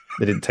fans,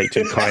 they didn't take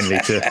too kindly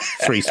to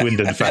three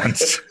Swindon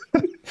fans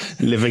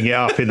living it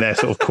up in their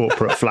sort of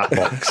corporate flat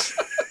box.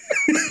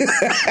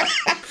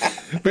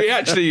 But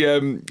actually,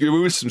 we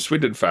were with some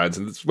Swindon fans,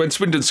 and when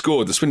Swindon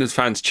scored, the Swindon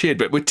fans cheered,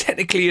 but we're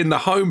technically in the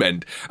home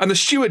end, and the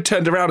steward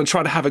turned around and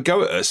tried to have a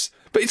go at us.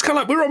 But it's kind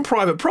of like, we're on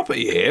private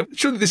property here.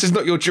 Surely this is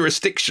not your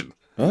jurisdiction.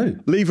 Oh.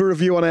 Leave a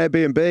review on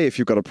Airbnb if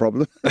you've got a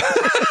problem.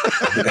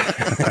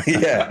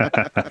 Yeah.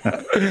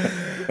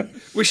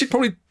 We should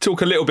probably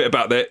talk a little bit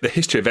about the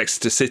history of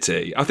Exeter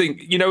City. I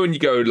think, you know, when you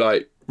go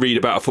like read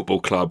about a football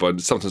club,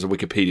 and sometimes on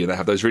Wikipedia they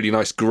have those really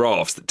nice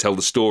graphs that tell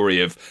the story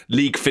of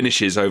league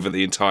finishes over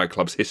the entire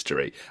club's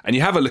history. And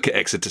you have a look at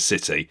Exeter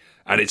City,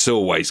 and it's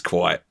always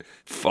quite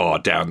far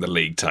down the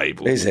league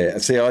table. Is it?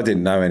 See, I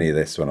didn't know any of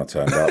this when I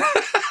turned up.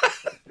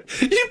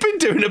 You've been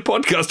doing a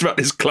podcast about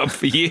this club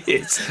for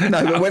years.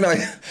 No, but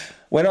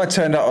when I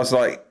turned up, I was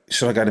like,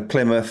 should I go to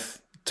Plymouth,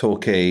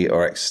 Torquay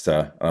or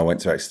Exeter? And I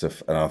went to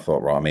Exeter and I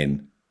thought, right, I'm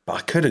in. But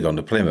I could have gone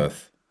to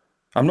Plymouth.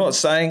 I'm not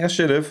saying I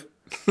should have.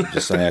 I'm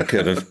just saying I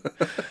could have.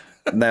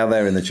 Now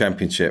they're in the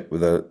Championship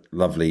with a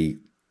lovely...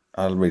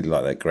 I really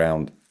like that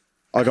ground.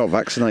 I got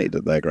vaccinated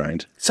at their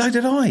ground. So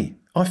did I.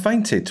 I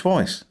fainted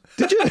twice.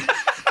 Did you?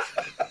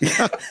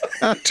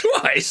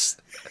 Twice?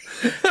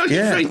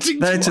 Yeah,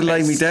 they had to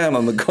lay me down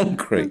on the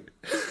concrete.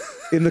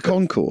 In the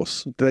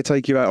concourse? Did they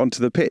take you out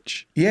onto the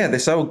pitch? Yeah,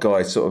 this old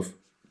guy sort of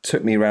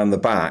took me around the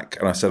back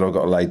and I said, I've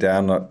got to lay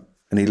down.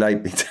 And he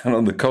laid me down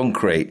on the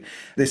concrete.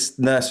 This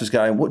nurse was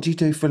going, what do you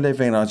do for a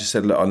living? And I just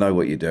said, look, I know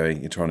what you're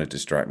doing. You're trying to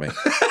distract me.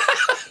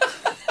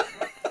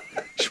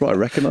 That's why I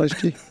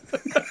recognised you.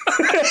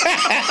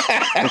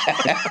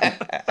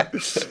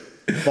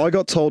 I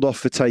got told off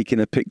for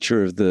taking a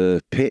picture of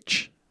the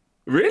pitch.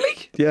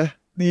 Really? Yeah.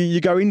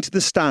 You go into the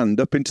stand,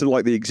 up into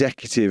like the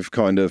executive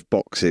kind of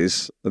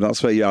boxes, and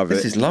that's where you have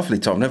This is lovely,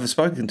 Tom. I've never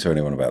spoken to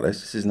anyone about this.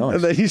 This is nice.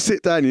 And then you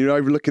sit down and you're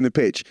overlooking the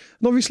pitch.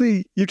 And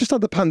obviously, you've just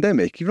had the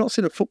pandemic. You've not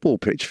seen a football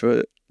pitch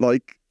for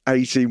like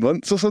 18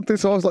 months or something.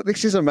 So I was like,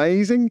 this is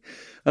amazing.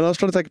 And I was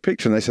trying to take a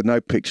picture, and they said, no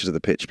pictures of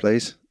the pitch,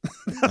 please.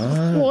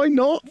 Why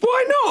not?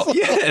 Why not?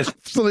 Yeah.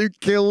 Absolute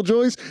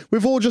killjoys.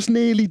 We've all just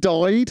nearly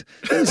died.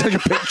 Let's take a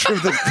picture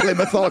of the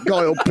Plymouth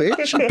Argyle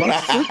pitch.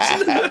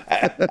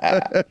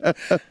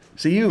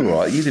 So you were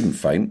right. You didn't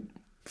faint.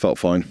 Felt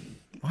fine.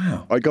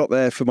 Wow. I got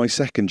there for my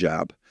second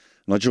jab,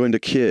 and I joined a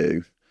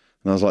queue.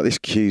 And I was like, this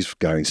queue's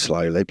going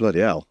slowly, bloody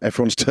hell.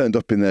 Everyone's turned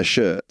up in their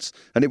shirts.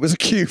 And it was a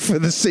queue for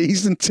the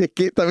season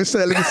ticket. They were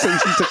selling a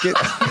season ticket.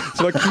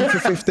 So I queued for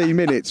 15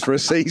 minutes for a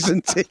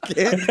season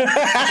ticket.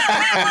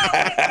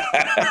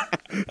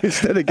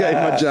 Instead of getting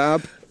my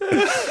jab.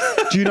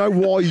 Do you know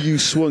why you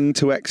swung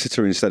to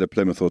Exeter instead of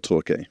Plymouth or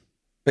Torquay?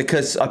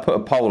 Because I put a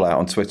poll out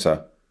on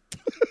Twitter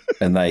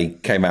and they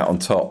came out on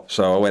top.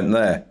 So I went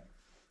there.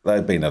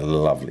 They'd been a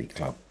lovely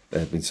club.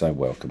 They've been so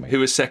welcoming. Who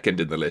was second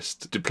in the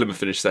list? Did Plymouth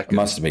finish second?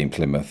 Must have been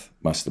Plymouth.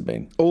 Must have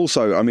been.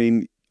 Also, I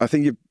mean, I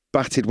think you've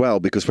batted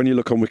well, because when you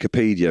look on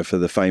Wikipedia for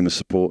the famous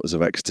supporters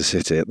of Exeter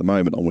City at the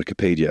moment on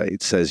Wikipedia,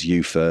 it says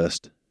you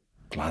first.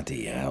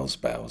 Bloody hell's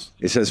bells.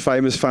 It says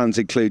famous fans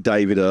include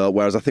David Earl,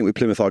 whereas I think with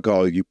Plymouth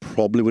Argyle, you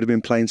probably would have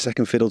been playing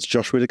second fiddle to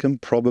Josh Widdicombe,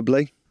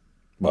 probably.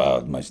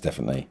 Well, most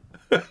definitely.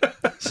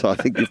 So I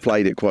think you've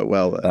played it quite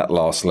well there. That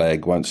last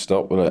leg won't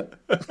stop, will it?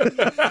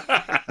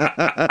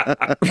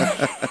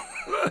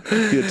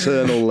 The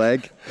eternal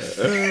leg.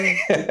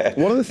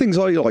 One of the things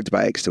I liked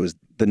about Exeter was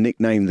the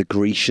nickname the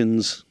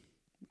Grecians.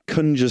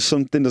 Conjures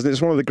something, doesn't it?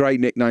 It's one of the great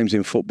nicknames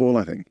in football,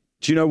 I think.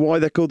 Do you know why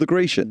they're called the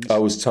Grecians? I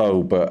was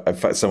told, but in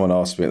fact someone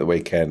asked me at the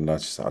weekend and I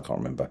can't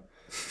remember.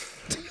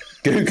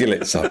 Google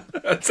it, son.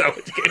 That's how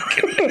it's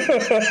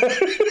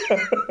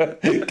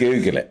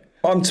Google it.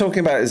 I'm talking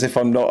about it as if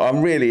I'm not.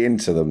 I'm really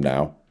into them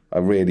now. I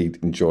really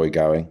enjoy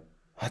going.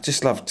 I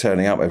just love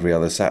turning up every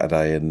other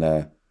Saturday, and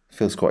it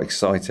feels quite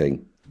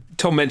exciting.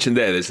 Tom mentioned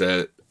there's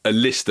a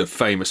list of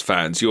famous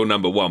fans. You're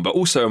number one, but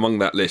also among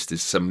that list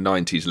is some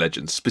 90s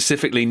legends.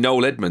 Specifically,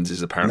 Noel Edmonds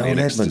is apparently in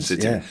Exeter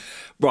City. Yeah.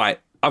 Right,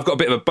 I've got a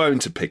bit of a bone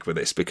to pick with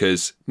this,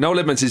 because Noel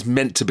Edmonds is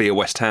meant to be a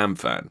West Ham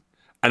fan.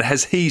 And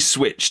has he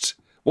switched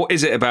What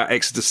is it about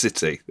Exeter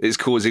City that's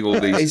causing all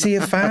these... Is he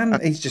a fan?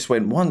 He just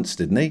went once,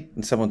 didn't he?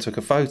 And someone took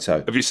a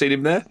photo. Have you seen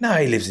him there? No,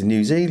 he lives in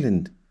New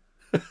Zealand.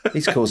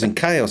 He's causing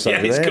chaos over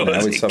there.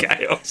 Yeah, he's causing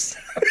chaos.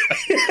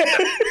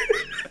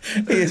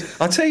 He is.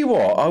 I'll tell you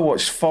what, I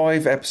watched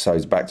 5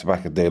 episodes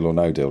back-to-back of Deal or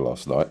No Deal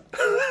last night.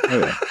 Oh,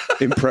 yeah.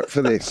 In prep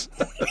for this.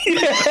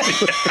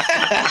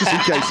 Just in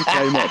case it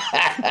came up.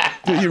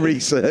 Do your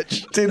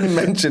research. Didn't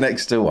mention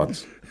Exeter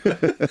once.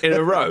 In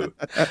a row?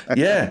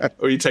 Yeah.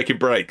 Or are you taking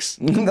breaks?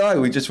 No,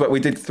 we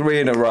did 3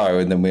 in a row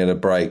and then we had a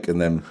break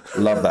and then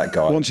love that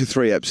guy. Once you're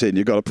 3 eps in,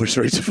 you've got to push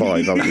 3 to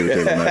 5.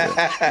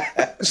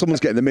 Someone's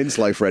getting the mince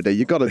loaf ready.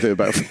 You've got to do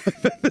about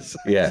 5 episodes.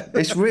 Yeah,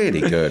 it's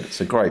really good.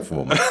 It's a great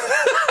format.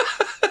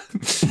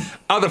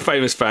 Other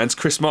famous fans,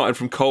 Chris Martin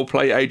from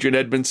Coldplay, Adrian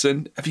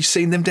Edmondson. Have you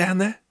seen them down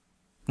there?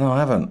 No, I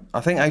haven't.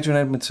 I think Adrian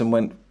Edmondson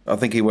went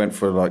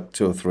for like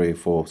 2 or 3 or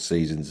 4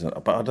 seasons,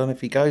 but I don't know if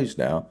he goes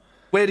now.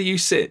 Where do you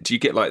sit? Do you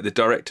get like the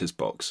director's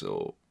box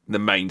or the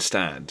main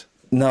stand?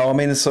 No, I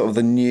mean it's sort of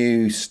the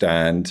new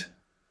stand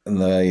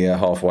and the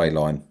halfway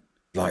line,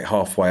 like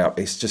halfway up.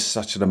 It's just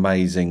such an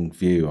amazing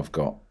view I've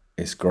got.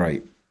 It's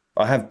great.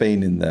 I have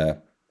been in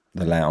the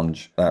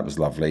lounge. That was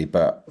lovely,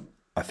 but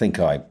I think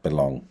I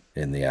belong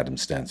in the Adam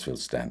Stansfield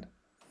stand.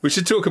 We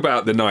should talk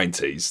about the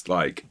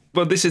 90s.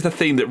 This is the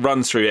theme that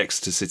runs through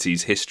Exeter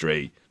City's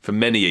history for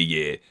many a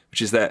year,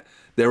 which is that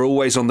they're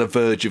always on the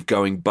verge of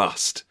going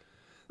bust.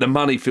 The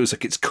money feels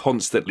like it's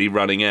constantly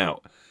running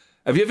out.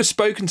 Have you ever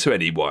spoken to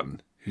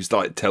anyone who's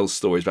tells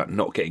stories about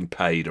not getting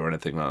paid or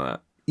anything like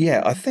that?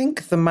 Yeah, I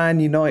think the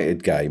Man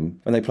United game,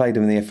 when they played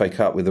them in the FA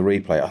Cup with the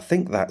replay, I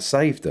think that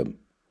saved them.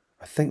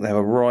 I think they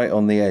were right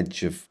on the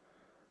edge of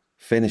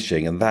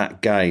finishing, and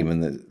that game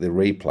and the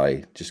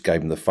replay just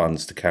gave them the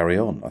funds to carry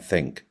on, I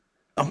think.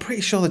 I'm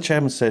pretty sure the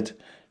chairman said,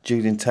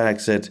 Julian Tagg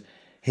said,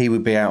 he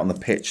would be out on the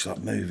pitch,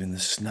 moving the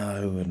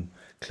snow and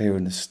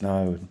clearing the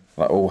snow, and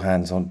all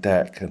hands on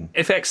deck. And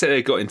if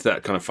Exeter got into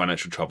that kind of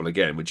financial trouble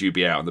again, would you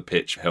be out on the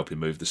pitch helping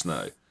move the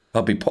snow?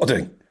 I'll be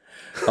podding.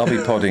 I'll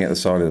be podding at the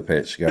side of the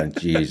pitch going,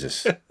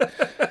 Jesus,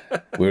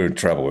 we're in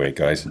trouble here,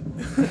 guys.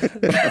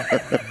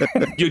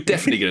 You're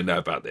definitely going to know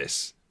about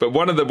this. But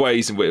one of the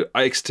ways in which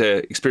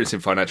Exeter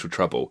experiencing financial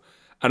trouble,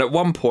 and at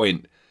one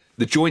point,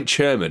 the joint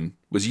chairman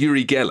was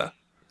Uri Geller.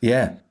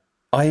 Yeah,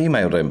 I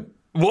emailed him.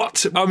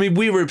 What? I mean,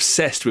 we were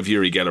obsessed with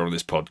Uri Geller on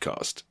this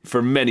podcast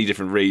for many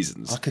different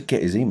reasons. I could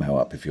get his email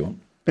up if you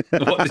want.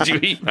 What did you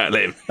email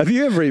him? Have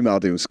you ever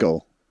emailed him,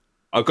 Skull?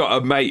 I've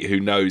got a mate who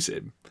knows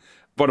him.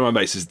 One of my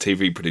mates is a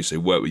TV producer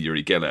who worked with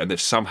Uri Geller, and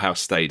they've somehow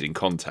stayed in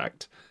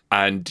contact.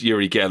 And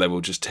Uri Geller will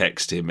just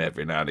text him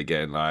every now and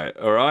again,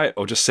 all right?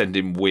 Or just send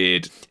him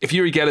weird... If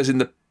Uri Geller's in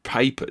the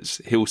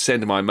papers, he'll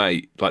send my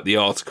mate, the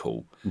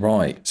article.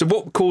 Right. So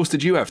what cause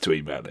did you have to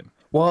email him?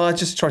 Well, I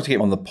just tried to get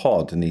him on the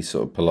pod, and he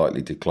sort of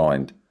politely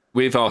declined.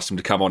 We've asked him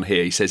to come on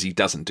here. He says he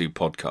doesn't do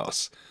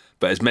podcasts.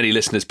 But as many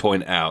listeners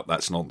point out,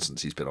 that's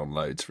nonsense. He's been on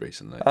loads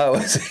recently. Oh,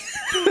 I see.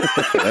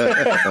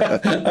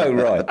 Oh,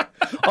 right.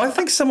 I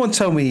think someone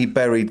told me he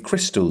buried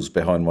crystals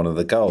behind one of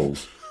the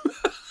goals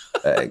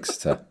at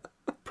Exeter.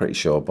 Pretty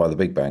sure, by the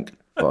Big Bank.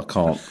 But I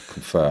can't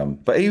confirm.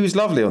 But he was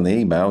lovely on the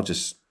email.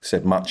 Just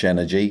said, much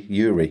energy,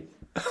 Uri.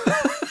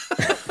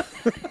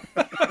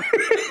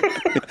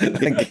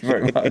 Thank you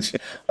very much.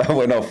 I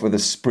went off with a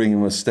spring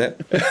in my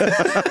step.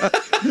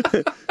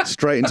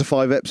 Straight into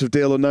 5 eps of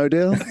Deal or No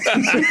Deal.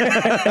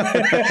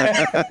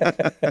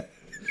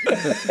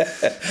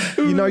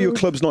 You know your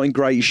club's not in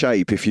great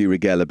shape if Uri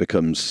Geller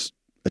becomes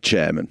a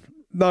chairman.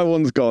 No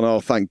one's gone, oh,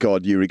 thank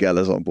God Uri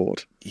Geller's on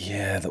board.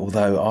 Yeah,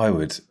 although I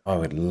would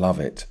love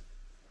it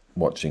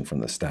watching from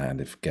the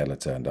stand if Geller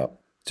turned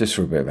up, just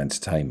for a bit of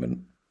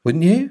entertainment.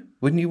 Wouldn't you?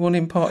 Wouldn't you want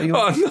him part of your...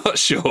 I'm not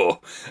sure.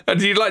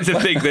 And you'd like to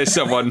think there's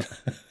someone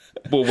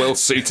more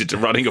well-suited to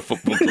running a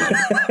football club.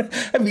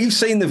 Have you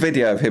seen the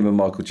video of him and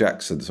Michael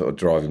Jackson sort of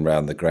driving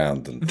around the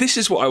ground? And... This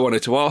is what I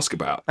wanted to ask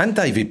about. And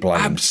David Blaine.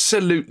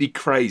 Absolutely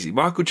crazy.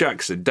 Michael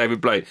Jackson, David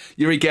Blaine,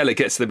 Uri Geller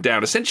gets them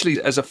down essentially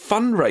as a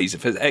fundraiser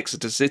for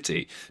Exeter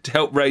City to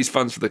help raise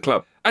funds for the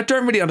club. I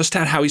don't really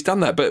understand how he's done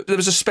that, but there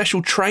was a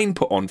special train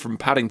put on from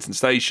Paddington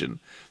Station.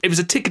 It was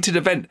a ticketed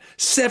event.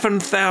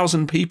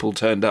 7,000 people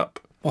turned up.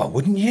 What,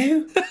 wouldn't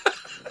you?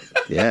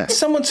 Yeah.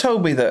 Someone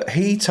told me that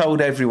he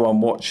told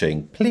everyone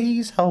watching,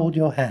 please hold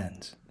your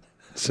hands.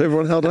 So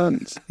everyone held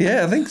hands?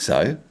 Yeah, I think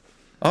so.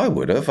 I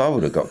would have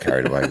got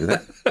carried away with it.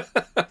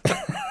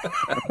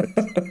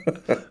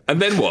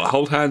 And then what?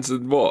 Hold hands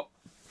and what?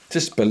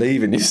 Just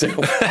believe in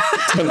yourself.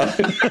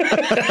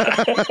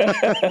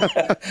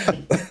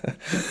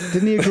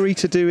 Didn't he agree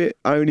to do it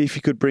only if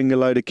you could bring a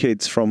load of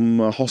kids from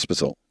a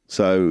hospital?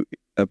 So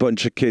a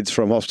bunch of kids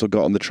from hospital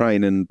got on the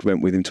train and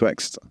went with him to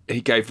Exeter. He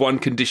gave one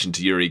condition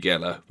to Uri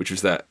Geller, which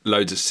was that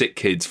loads of sick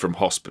kids from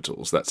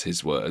hospitals, that's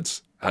his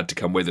words, had to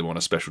come with him on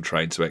a special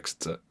train to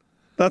Exeter.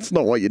 That's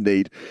not what you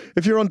need.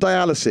 If you're on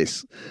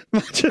dialysis,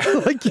 imagine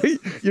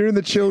you're in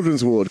the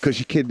children's ward because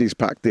your kidney's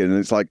packed in and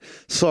it's like,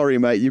 sorry,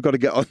 mate, you've got to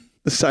get on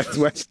the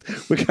Southwest.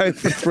 We're going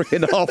for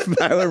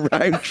 3.5 hour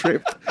round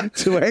trip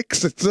to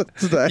Exeter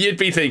today. You'd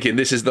be thinking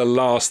this is the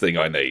last thing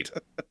I need.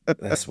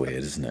 That's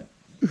weird, isn't it?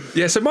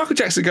 Yeah, so Michael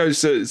Jackson goes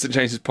to St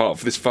James's Park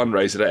for this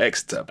fundraiser at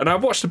Exeter. And I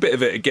watched a bit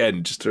of it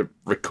again just to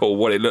recall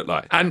what it looked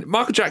like. And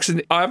Michael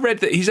Jackson, I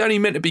read that he's only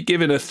meant to be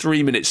given a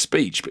 3-minute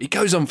speech, but he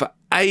goes on for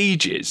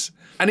ages.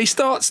 And he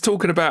starts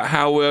talking about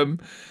how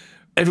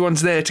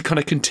everyone's there to kind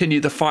of continue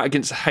the fight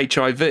against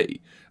HIV.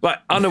 Like,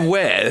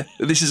 unaware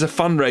that this is a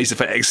fundraiser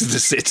for Exeter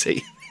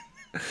City.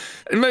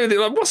 And maybe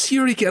they're like, what's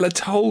Uri Geller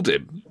told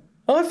him?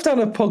 I've done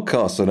a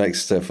podcast on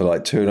Exeter for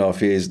like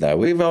 2.5 years now.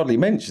 We've hardly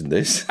mentioned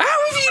this. How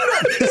have you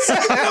not?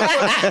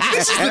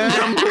 This is the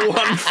number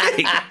one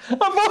thing. I've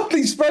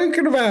hardly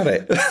spoken about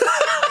it.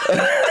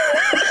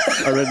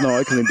 I read an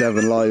article in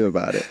Devon Live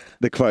about it.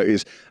 The quote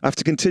is,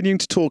 after continuing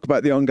to talk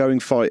about the ongoing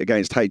fight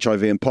against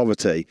HIV and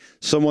poverty,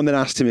 someone then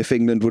asked him if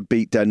England would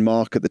beat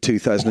Denmark at the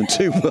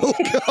 2002 World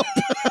Cup.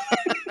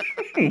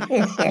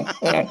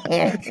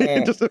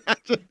 Just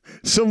imagine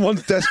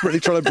someone's desperately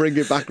trying to bring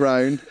it back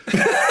round.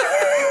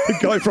 The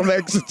guy from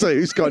Exeter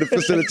who's kind of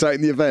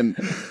facilitating the event.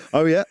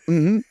 Oh, yeah.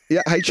 Mm-hmm.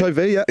 Yeah, HIV,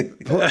 yeah.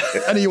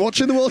 And are you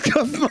watching the World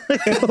Cup?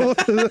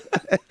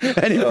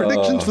 Any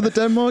predictions for the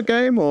Denmark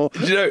game? Or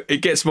you know,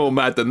 it gets more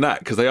mad than that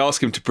because they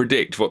ask him to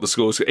predict what the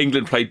scores.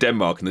 England played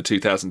Denmark in the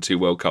 2002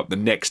 World Cup the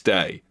next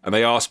day, and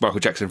they asked Michael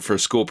Jackson for a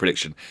score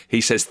prediction.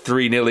 He says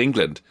 3-0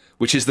 England,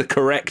 which is the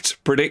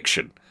correct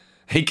prediction.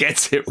 He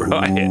gets it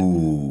right.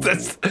 Ooh.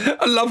 That's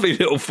a lovely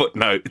little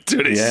footnote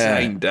to an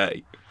insane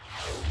day.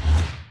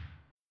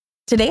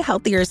 Today,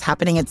 healthier is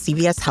happening at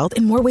CVS Health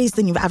in more ways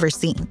than you've ever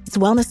seen. It's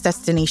wellness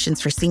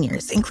destinations for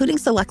seniors, including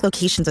select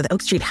locations with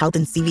Oak Street Health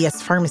and CVS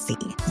Pharmacy.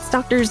 It's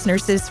doctors,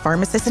 nurses,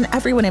 pharmacists, and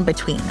everyone in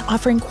between,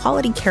 offering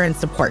quality care and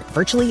support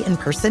virtually, in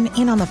person,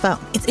 and on the phone.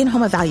 It's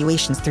in-home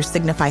evaluations through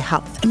Signify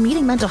Health and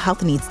meeting mental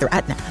health needs through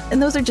Aetna.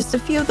 And those are just a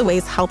few of the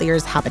ways healthier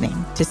is happening.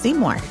 To see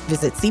more,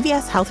 visit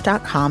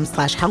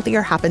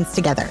cvshealth.com/healthier happens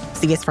together.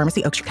 CVS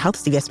Pharmacy, Oak Street Health,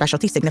 CVS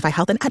Specialty, Signify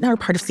Health, and Aetna are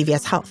part of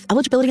CVS Health.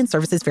 Eligibility and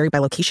services vary by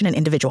location and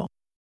individual.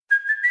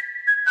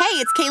 Hey,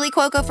 it's Kaylee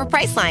Cuoco for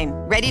Priceline.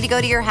 Ready to go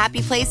to your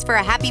happy place for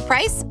a happy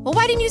price? Well,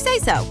 why didn't you say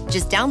so?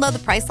 Just download the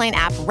Priceline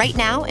app right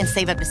now and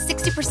save up to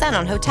 60%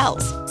 on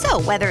hotels.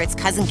 So whether it's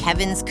Cousin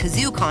Kevin's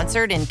Kazoo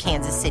Concert in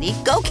Kansas City,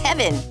 go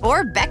Kevin,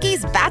 or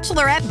Becky's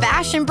Bachelorette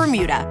Bash in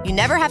Bermuda, you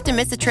never have to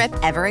miss a trip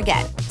ever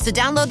again. So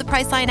download the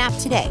Priceline app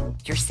today.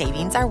 Your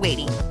savings are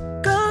waiting.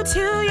 Go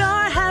to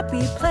your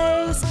happy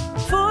place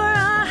for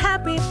a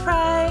happy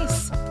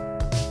price.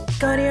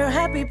 Go to your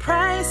happy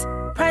price,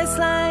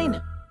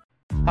 Priceline.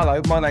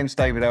 Hello, my name's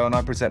David Earl and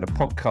I present a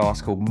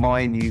podcast called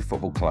My New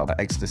Football Club at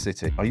Exeter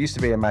City. I used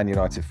to be a Man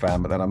United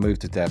fan, but then I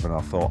moved to Devon and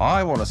I thought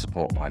I want to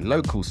support my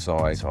local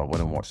side, so I went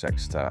and watched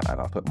Exeter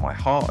and I put my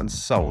heart and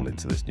soul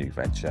into this new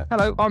venture.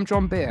 Hello, I'm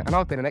John Beer and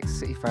I've been an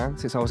Exeter City fan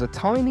since I was a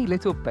tiny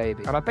little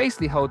baby, and I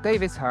basically hold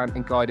David's hand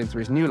and guide him through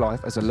his new life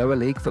as a lower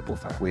league football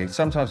fan. We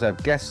sometimes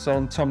have guests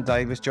on, Tom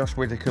Davis, Josh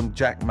Widdicombe,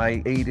 Jack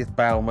May, Edith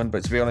Bowman,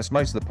 but to be honest,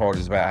 most of the pod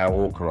is about how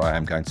awkward I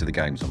am going to the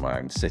games on my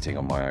own, sitting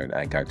on my own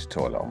and going to the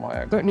toilet on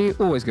my own. Don't you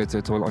always go to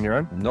the toilet on your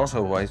own? Not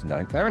always,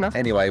 no. Fair enough.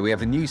 Anyway, we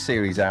have a new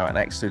series out and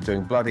Exeter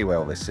doing bloody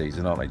well this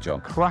season, aren't they,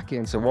 John?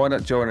 Cracking. So why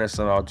not join us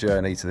on our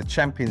journey to the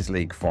Champions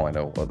League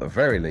final, or at the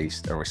very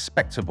least, a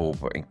respectable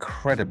but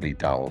incredibly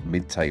dull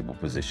mid-table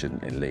position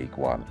in League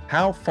One.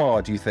 How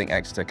far do you think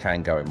Exeter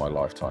can go in my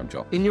lifetime,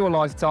 John? In your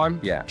lifetime?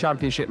 Yeah.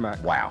 Championship match.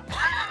 Wow.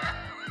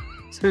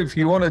 So if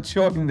you want to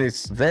join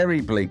this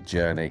very bleak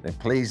journey, then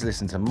please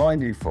listen to My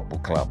New Football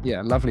Club.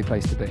 Yeah, lovely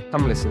place to be.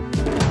 Come listen.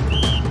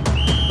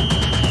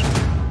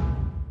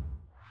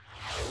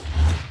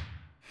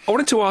 I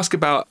wanted to ask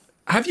about,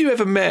 have you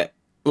ever met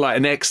like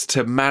an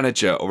Exeter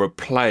manager or a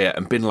player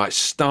and been like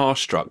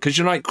starstruck? Because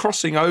you're like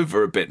crossing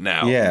over a bit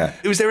now. Yeah.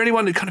 Was there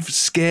anyone who kind of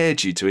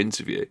scared you to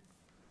interview?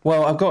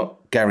 Well, I've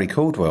got Gary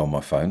Caldwell on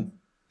my phone.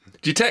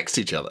 Do you text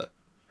each other?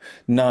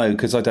 No,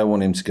 because I don't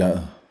want him to go,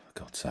 oh, for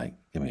God's sake,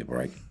 give me a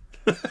break.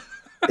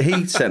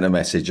 He sent a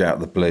message out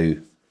of the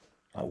blue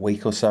a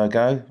week or so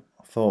ago.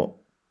 I thought,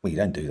 well, you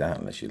don't do that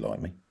unless you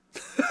like me.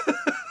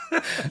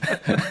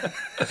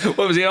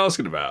 What was he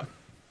asking about?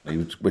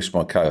 He wished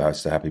my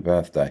co-host a happy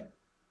birthday.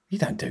 You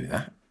don't do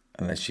that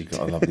unless you've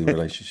got a lovely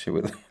relationship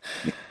with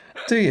him.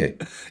 Do you?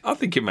 I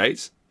think you're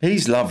mates.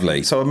 He's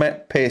lovely. So I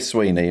met Pierce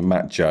Sweeney and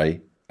Matt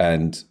Jay,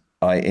 and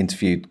I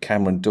interviewed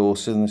Cameron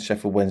Dawson, the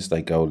Sheffield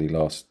Wednesday goalie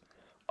last.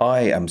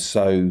 I am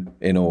so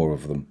in awe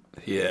of them.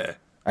 Yeah.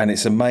 And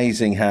it's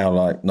amazing how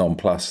like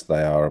nonplussed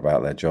they are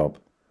about their job.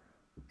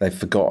 They've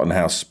forgotten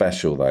how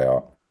special they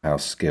are, how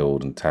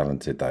skilled and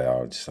talented they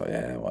are. It's just like,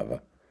 yeah,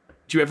 whatever.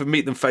 Do you ever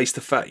meet them face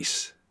to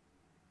face?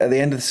 At the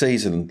end of the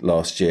season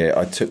last year,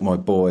 I took my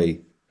boy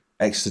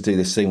Exeter to do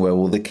this thing where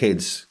all the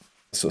kids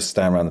sort of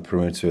stand around the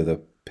perimeter of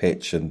the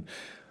pitch, and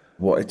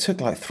it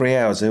took like 3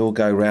 hours. They all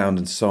go round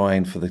and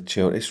sign for the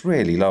children. It's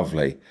really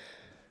lovely.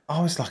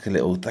 I was like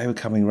they were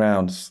coming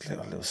round, a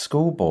little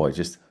schoolboy,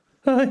 just,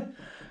 hi.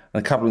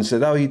 And a couple of them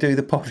said, "Oh, you do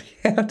the pod?"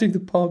 "Yeah, I do the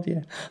pod,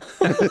 yeah."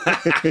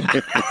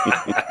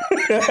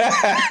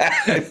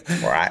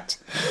 Right.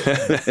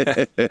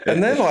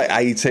 And they're like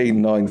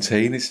 18,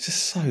 19. It's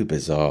just so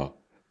bizarre.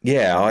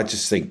 Yeah, I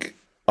just think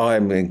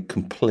I'm in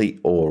complete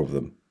awe of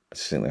them. I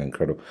just think they're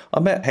incredible.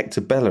 I met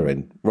Hector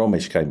Bellerin.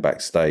 Romish came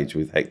backstage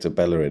with Hector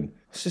Bellerin.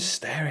 I was just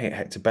staring at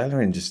Hector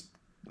Bellerin, just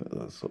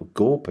sort of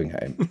gawping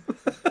at him.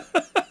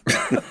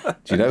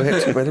 Do you know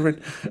Hector Bellerin?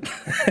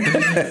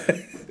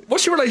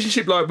 What's your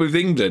relationship like with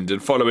England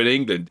and following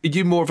England? Are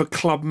you more of a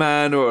club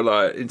man or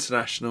like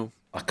international?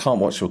 I can't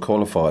watch your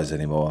qualifiers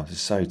anymore.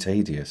 It's so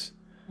tedious.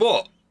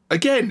 What?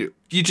 Again,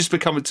 you just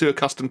become too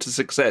accustomed to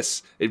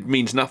success. It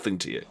means nothing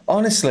to you.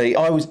 Honestly,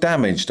 I was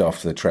damaged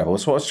after the treble.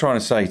 That's what I was trying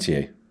to say to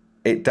you.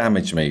 It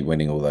damaged me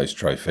winning all those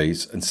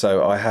trophies. And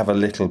so I have a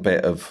little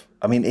bit of...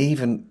 I mean,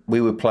 even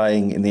we were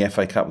playing in the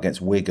FA Cup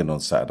against Wigan on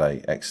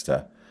Saturday,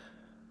 Exeter,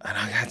 and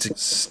I had to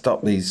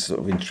stop these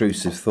sort of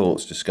intrusive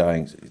thoughts just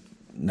going...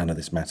 None of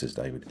this matters,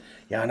 David.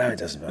 Yeah, I know it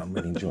doesn't, but I'm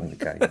really enjoying the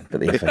game. But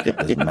the FA Cup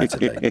doesn't matter,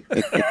 David.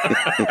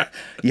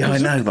 Yeah, I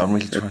know, but I'm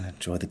really trying to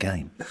enjoy the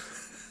game.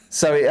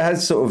 So it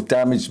has sort of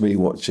damaged me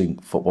watching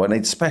football, and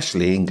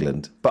especially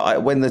England.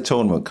 But when the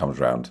tournament comes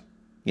round,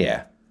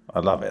 yeah, I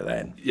love it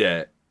then.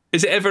 Yeah.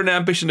 Is it ever an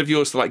ambition of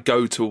yours to like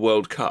go to a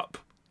World Cup?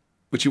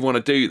 Would you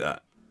want to do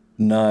that?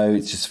 No,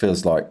 it just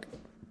feels like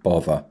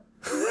bother.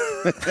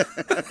 You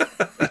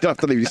don't have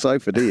to leave your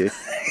sofa, do you?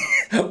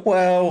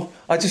 Well,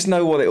 I just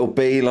know what it'll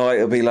be like.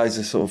 It'll be loads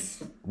of sort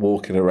of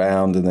walking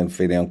around and then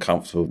feeling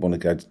uncomfortable, want to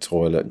go to the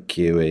toilet and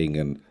queuing.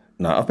 And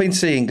no, I've been to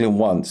see England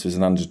once. It was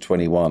an under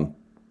 21.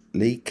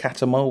 Lee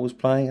Catamol was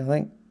playing, I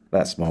think.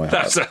 That's my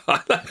heart.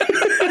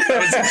 That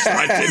was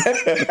exciting.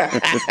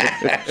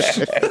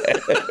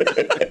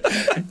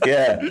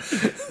 Yeah.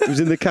 It was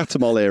in the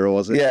Catamol era,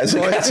 was it? Yeah, it's the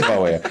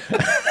Catamol era.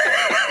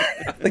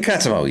 The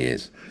Catamol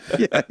years.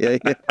 Yeah.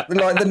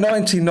 Like the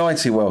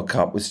 1990 World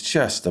Cup was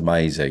just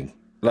amazing.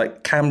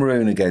 Like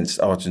Cameroon against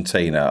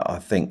Argentina, I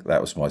think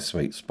that was my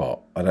sweet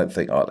spot. I don't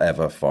think I'll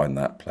ever find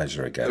that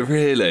pleasure again.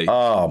 Really?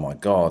 Oh, my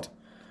God.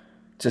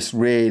 Just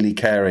really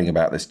caring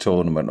about this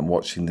tournament and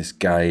watching this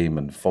game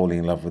and falling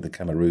in love with the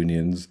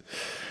Cameroonians.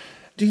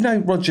 Do you know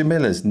Roger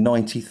Miller's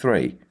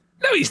 93?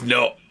 No, he's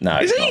not. No,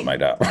 Is it's he? not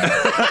made up.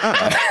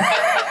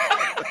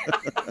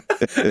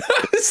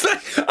 It's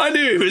like, I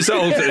knew he was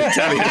older than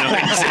telling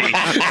 90,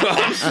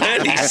 but I'm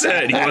fairly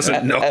certain he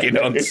wasn't knocking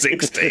on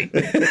 60.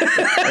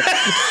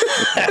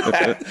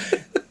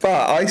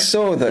 But I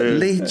saw that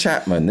Lee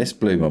Chapman, this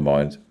blew my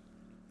mind,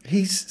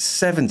 he's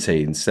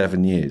 70 in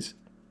 7 years.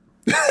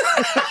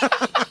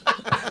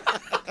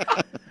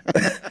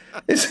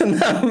 Isn't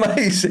that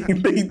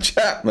amazing? Lee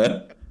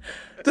Chapman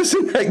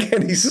doesn't make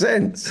any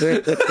sense.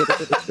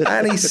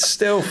 And he's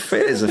still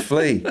fit as a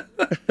flea.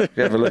 If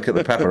you have a look at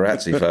the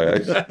paparazzi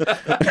photos.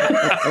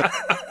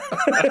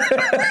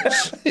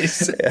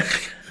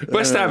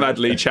 West Ham had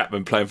Lee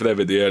Chapman playing for them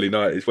in the early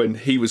 90s when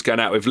he was going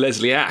out with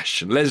Leslie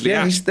Ash. And Leslie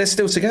Ash... they're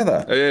still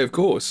together. Oh, yeah, of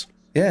course.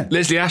 Yeah.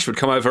 Leslie Ash would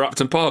come over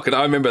Upton Park, and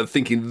I remember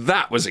thinking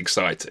that was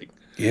exciting.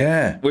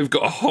 Yeah. We've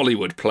got a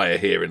Hollywood player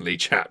here in Lee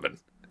Chapman.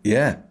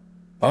 Yeah.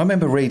 I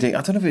remember reading,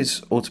 I don't know if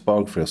it's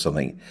autobiography or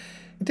something.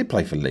 He did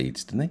play for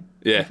Leeds, didn't he?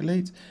 Yeah. For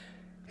Leeds.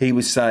 He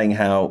was saying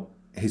how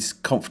his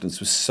confidence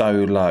was so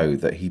low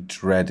that he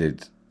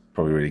dreaded,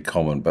 probably really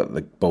common, but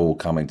the ball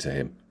coming to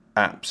him.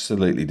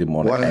 Absolutely didn't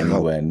want it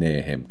anywhere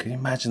near him. Can you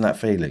imagine that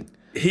feeling?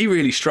 He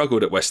really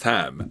struggled at West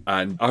Ham,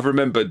 and I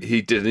remember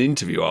he did an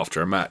interview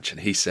after a match,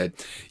 and he said,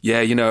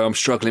 yeah, you know, I'm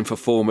struggling for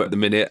form at the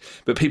minute,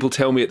 but people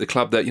tell me at the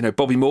club that, you know,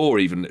 Bobby Moore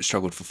even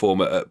struggled for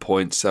form at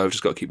points, so I've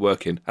just got to keep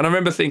working. And I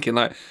remember thinking,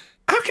 like,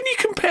 how can you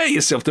compare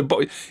yourself to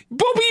Bobby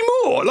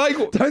Moore? Like,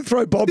 don't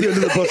throw Bobby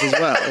under the bus as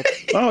well.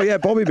 Oh yeah,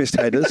 Bobby missed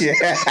headers. Yeah.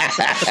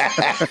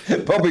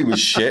 Bobby was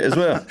shit as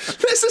well.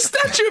 There's a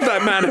statue of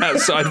that man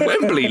outside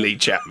Wembley, Lee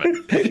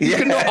Chapman. You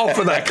cannot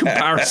offer that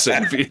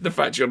comparison for the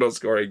fact you're not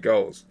scoring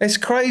goals. It's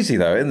crazy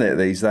though, isn't it?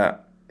 He's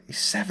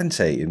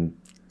 70 and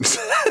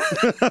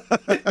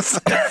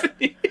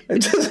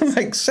it doesn't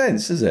make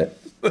sense, does it?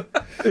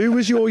 Who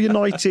was your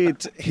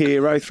United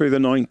hero through the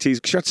 90s?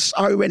 Because you had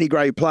so many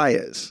great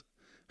players.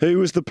 Who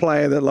was the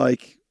player that,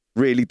 like,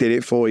 really did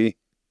it for you?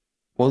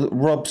 Well,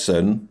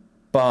 Robson,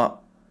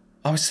 but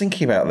I was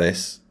thinking about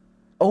this.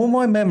 All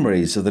my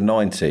memories of the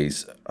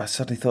 90s, I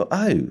suddenly thought,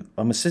 oh,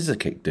 I'm a scissor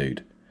kick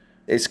dude.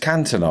 It's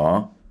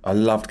Cantona. I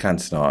loved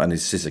Cantona and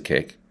his scissor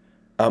kick.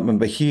 I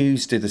remember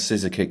Hughes did a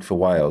scissor kick for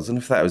Wales, and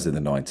if that was in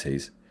the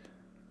 90s.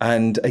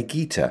 And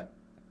Aguita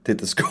did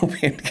the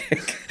scorpion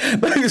kick.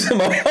 Those are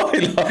my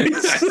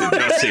highlights. I did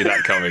not see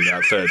that coming,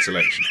 that third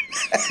selection.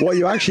 What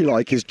you actually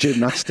like is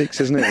gymnastics,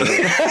 isn't it? You're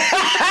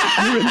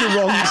in the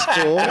wrong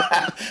sport.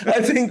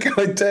 I think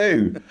I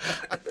do.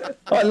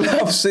 I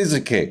love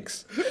scissor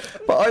kicks.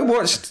 But I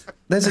watched...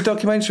 There's a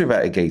documentary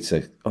about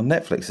Aguita on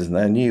Netflix, isn't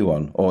there? A new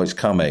one, or it's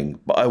coming.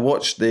 But I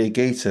watched the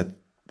Aguita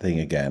thing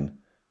again.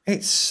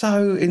 It's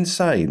so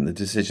insane, the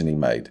decision he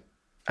made.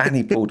 And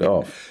he pulled it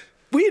off.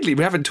 weirdly,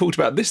 we haven't talked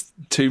about this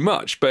too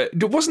much, but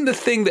it wasn't the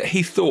thing that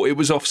he thought it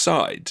was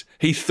offside.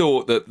 He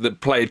thought that the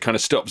play had kind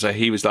of stopped, so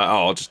he was like,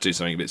 I'll just do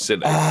something a bit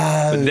silly.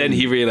 But then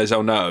he realised,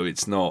 no,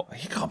 it's not.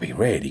 You can't be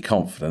really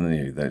confident, are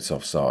you, that it's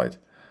offside?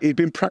 He'd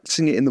been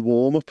practicing it in the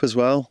warm-up as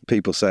well.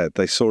 People said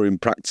they saw him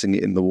practicing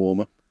it in the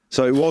warm-up.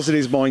 So it was in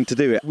his mind to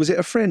do it. Was it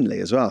a friendly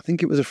as well? I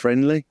think it was a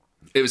friendly.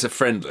 It was a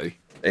friendly.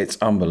 It's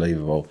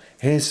unbelievable.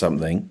 Here's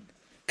something.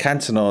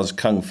 Cantona's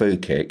kung fu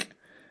kick,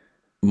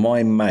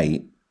 my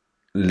mate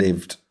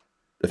lived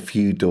a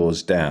few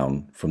doors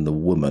down from the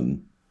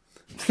woman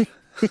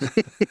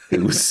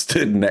who was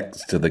stood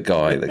next to the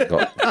guy that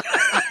got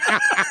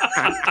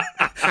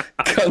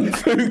kung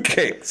fu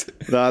kicked.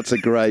 That's a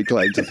great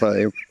claim to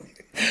fame.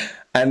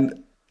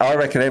 And I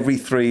reckon every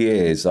 3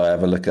 years I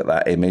have a look at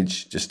that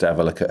image just to have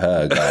a look at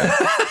her going.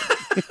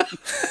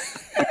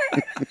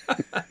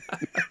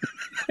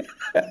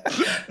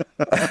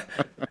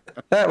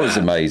 That was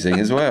amazing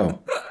as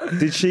well.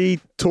 Did she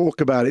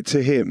talk about it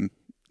to him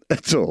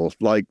at all?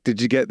 Like,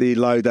 did you get the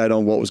lowdown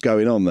on what was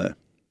going on there?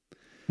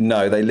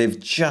 No, they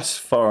lived just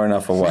far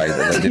enough away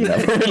that they didn't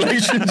have a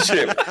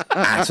relationship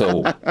at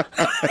all.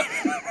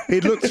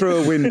 He'd looked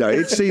through a window.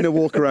 He'd seen her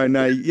walk around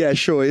now. Yeah,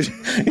 sure.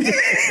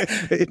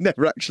 He'd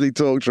never actually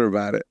talked to her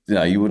about it.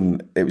 No, you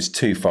wouldn't. It was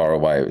too far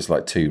away. It was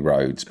like 2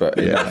 roads, but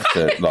enough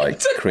to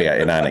like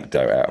create an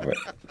anecdote out of it.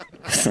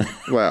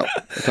 Well,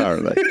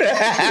 apparently.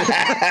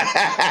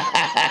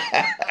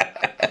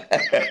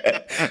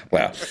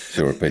 Well, it's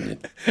your opinion.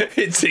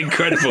 It's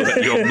incredible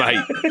that your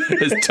mate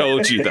has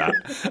told you that,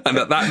 and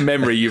that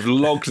memory, you've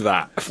logged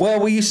that. Well,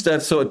 we used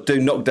to sort of do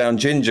knockdown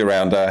ginger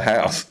around our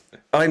house.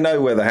 I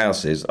know where the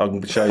house is. I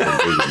can show them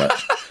pretty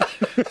much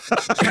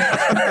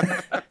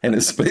in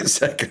a split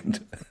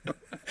second.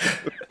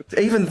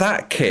 Even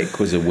that kick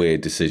was a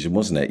weird decision,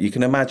 wasn't it? You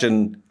can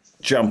imagine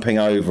jumping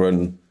over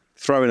and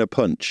throwing a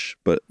punch,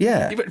 but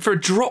yeah, for a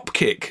drop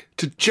kick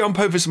to jump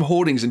over some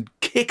hoardings and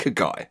kick a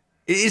guy,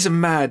 it is a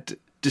mad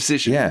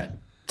decision. Yeah.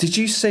 Did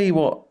you see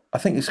what I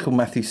think it's called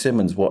Matthew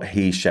Simmons? What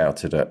he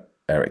shouted at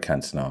Eric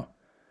Cantona,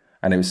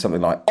 and it was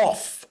something like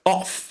 "Off,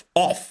 off,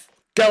 off!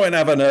 Go and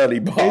have an early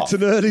bath." It's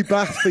an early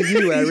bath for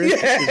you, Eric.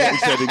 Yeah. Is what he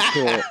said in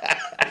court.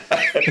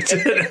 It's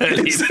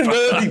an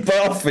early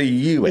bath for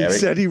you, Eric. He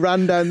said he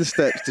ran down the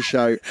steps to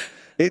shout,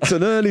 "It's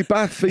an early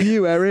bath for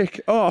you,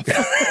 Eric." Off.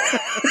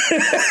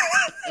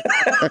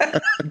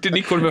 Didn't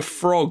he call him a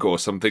frog or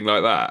something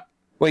like that?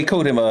 Well, he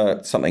called him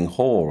something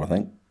whore, I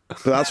think.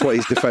 But that's what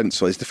his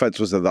defence was. His defence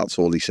was that that's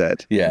all he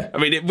said. Yeah. I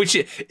mean,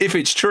 if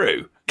it's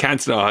true,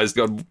 Cantona has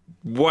gone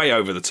way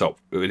over the top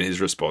in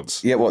his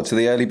response. Yeah, what, to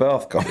the early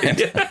bath comment?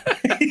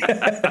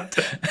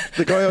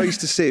 The guy I used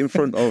to sit in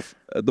front of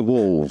at the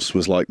Wolves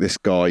was like this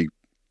guy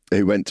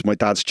who went to my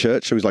dad's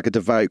church. So he was like a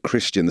devout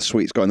Christian, the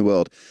sweetest guy in the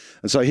world.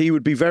 And so he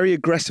would be very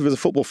aggressive as a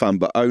football fan,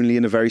 but only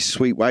in a very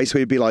sweet way. So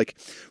he'd be like,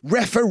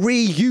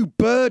 "Referee, you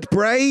bird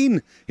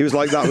brain." He was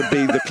like, that would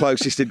be the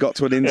closest he'd got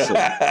to an insult,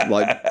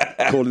 like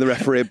calling the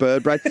referee a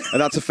bird brain.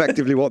 And that's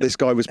effectively what this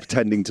guy was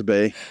pretending to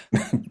be.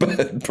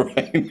 Bird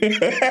brain.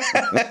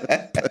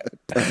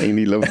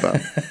 He loved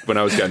that. When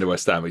I was going to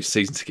West Ham, we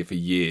season ticket for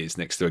years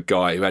next to a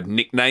guy who had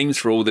nicknames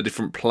for all the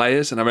different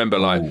players. And I remember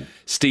like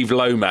Steve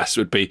Lomas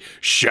would be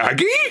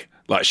Shaggy,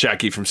 like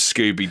Shaggy from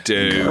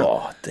Scooby-Doo.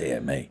 Oh,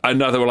 dear me.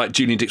 Another one like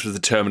Julian Dix was the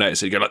Terminator.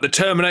 So he'd go like the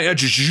Terminator,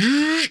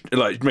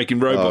 like making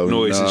robot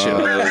noise and shit.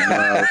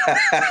 No.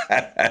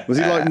 Was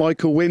he like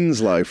Michael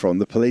Winslow from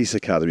the Police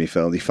Academy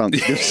film? He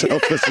fancied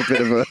himself as a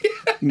bit of a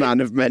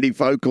man of many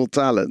vocal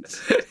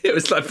talents. It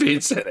was like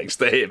being sat next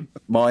to him.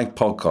 My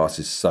podcast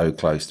is so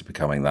close to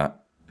becoming that.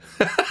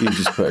 You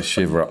just put a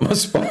shiver up my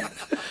spine.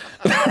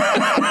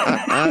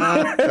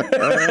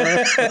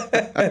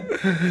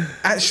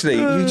 Actually,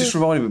 you just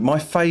reminded me, my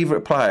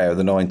favourite player of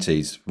the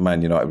 90s for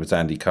Man United was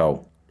Andy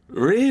Cole.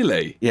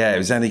 Really? Yeah, it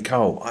was Andy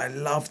Cole. I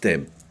loved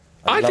him.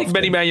 I think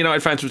many Man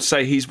United fans would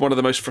say he's one of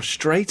the most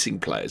frustrating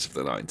players of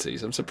the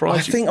 90s. I'm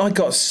surprised. I think I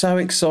got so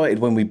excited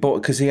when we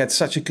bought, because he had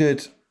such a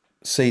good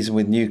season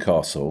with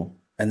Newcastle,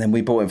 and then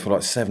we bought him for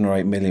like 7 or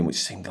 8 million, which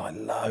seemed like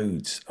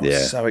loads. I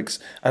was so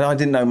and I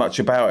didn't know much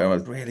about him. I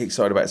was really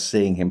excited about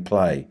seeing him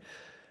play.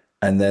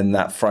 And then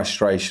that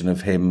frustration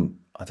of him,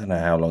 I don't know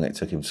how long it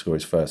took him to score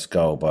his first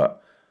goal,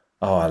 but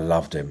I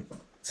loved him.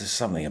 There's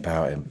something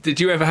about him. Did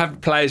you ever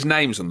have players'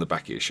 names on the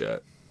back of your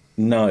shirt?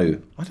 No.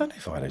 I don't know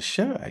if I had a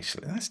shirt,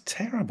 actually. That's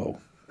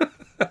terrible.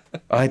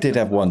 I did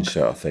have one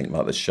shirt, I think,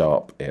 like the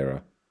Sharp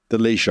era. The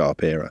Lee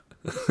Sharp era?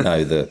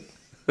 No,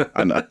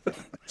 I know.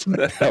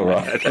 All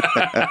right.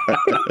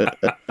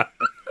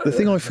 The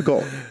thing I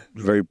forgot,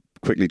 very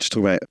quickly, just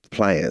talking about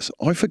players,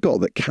 I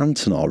forgot that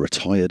Cantona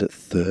retired at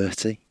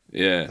 30.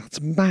 Yeah. That's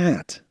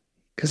mad,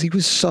 because he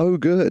was so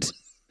good.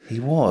 He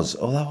was,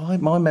 although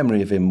my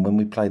memory of him when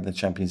we played in the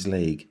Champions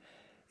League,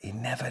 he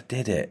never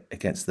did it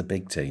against the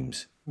big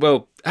teams.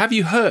 Well, have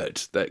you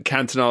heard that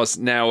Cantona's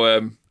now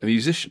a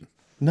musician?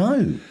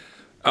 No.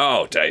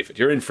 Oh, David,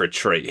 you're in for a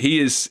treat. He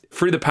has,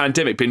 through the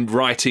pandemic, been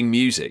writing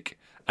music,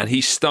 and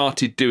he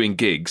started doing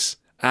gigs,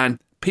 and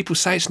people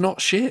say it's not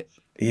shit.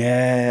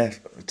 Yeah,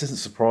 it doesn't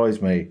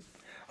surprise me.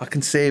 I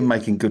can see him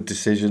making good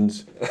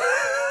decisions.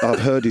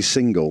 I've heard his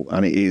single,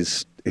 and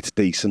it's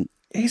decent.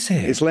 Is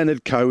it? It's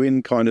Leonard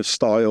Cohen kind of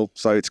style,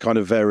 so it's kind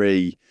of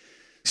very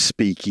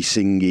speaky,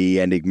 singy,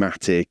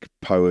 enigmatic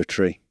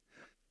poetry.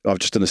 I've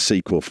just done a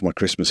sequel for my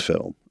Christmas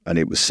film, and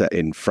it was set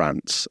in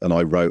France, and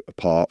I wrote a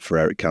part for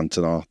Eric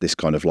Cantona, this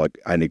kind of like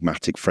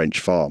enigmatic French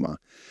farmer.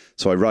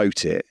 So I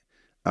wrote it,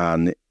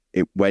 and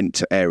it went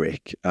to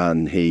Eric,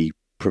 and he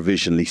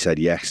provisionally said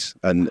yes,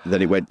 and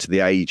then it went to the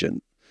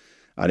agent,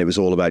 and it was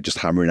all about just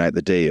hammering out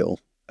the deal,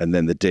 and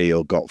then the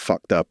deal got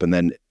fucked up, and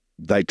then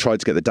they tried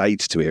to get the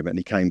dates to him, and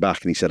he came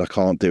back and he said, I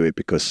can't do it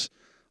because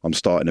I'm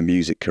starting a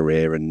music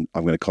career and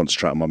I'm going to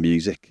concentrate on my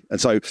music. And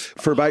so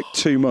for about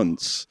 2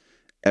 months,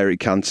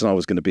 Eric Cantona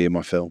was going to be in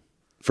my film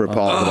for a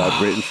part that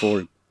I'd written for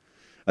him.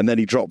 And then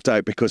he dropped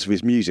out because of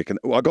his music. And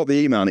I got the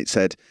email and it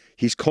said,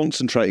 he's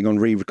concentrating on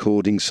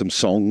re-recording some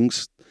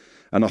songs.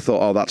 And I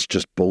thought, oh, that's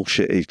just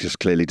bullshit. He just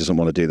clearly doesn't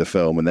want to do the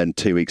film. And then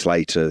 2 weeks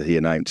later, he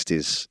announced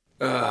the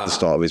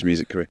start of his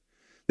music career.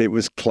 It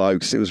was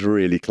close. It was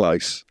really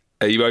close.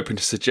 Are you open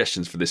to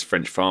suggestions for this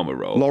French farmer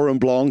role? Laurent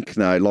Blanc?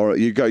 No, Laura.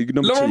 You go.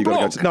 Number Laurent 2. You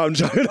Blanc? Go to, no, I'm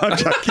joking. I'm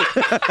joking.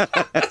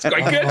 That's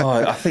quite good.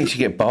 I think you should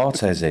get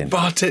Barthez in.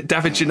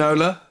 David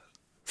Ginola,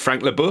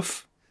 Frank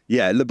LaBeouf.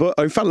 Yeah,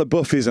 LaBeouf. In fact,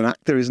 LaBeouf is an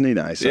actor, isn't he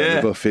now? So Yeah.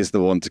 LaBeouf is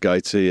the one to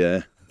go to.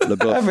 Yeah,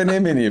 LaBeouf. Having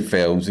him in your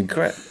films,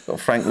 incredible. Got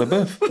Frank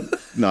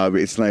LaBeouf. No,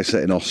 but it's now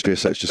set in Austria,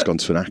 so it's just gone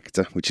to an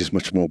actor, which is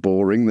much more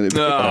boring than it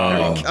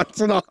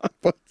Cantona.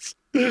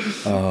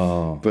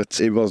 But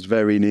it was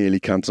very nearly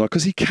Cantona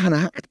because he can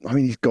act. I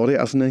mean, he's got it,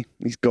 hasn't he?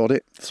 He's got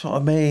it. That's what I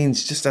mean. He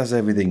just does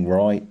everything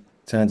right.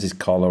 Turns his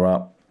collar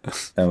up.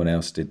 No one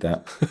else did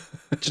that.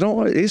 Do you know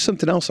what? Here's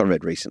something else I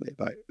read recently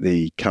about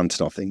the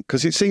Cantona thing,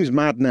 because it seems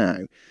mad now.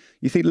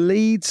 You think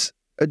Leeds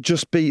had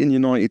just beaten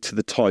United to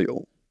the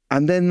title,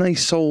 and then they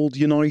sold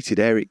United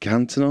Eric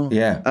Cantona.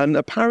 Yeah. And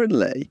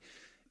apparently,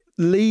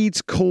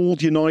 Leeds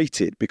called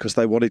United because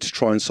they wanted to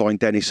try and sign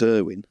Dennis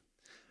Irwin.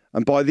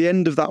 And by the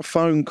end of that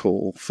phone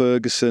call,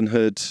 Ferguson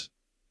had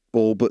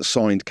all but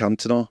signed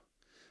Cantona.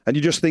 And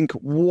you just think,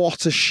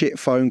 what a shit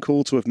phone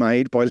call to have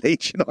made by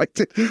Leeds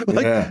United.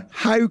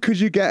 How could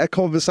you get a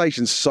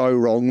conversation so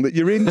wrong that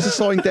you're in to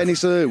sign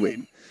Dennis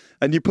Irwin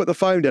and you put the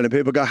phone down and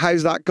people go,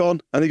 how's that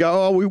gone? And they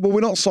go, oh,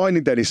 we're not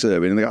signing Dennis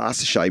Irwin. And they go,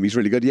 that's a shame, he's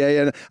really good.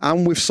 Yeah.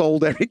 And we've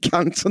sold Eric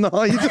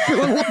Cantona. You just feel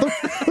like,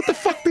 what the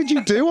fuck did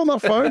you do on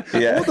that phone?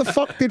 Yeah. What the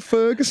fuck did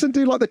Ferguson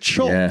do? Like the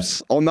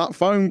chops on that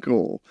phone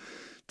call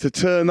to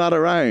turn that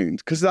around?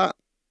 Because that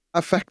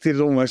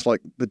affected almost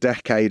like the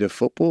decade of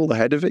football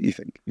ahead of it, you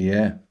think?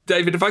 Yeah.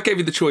 David, if I gave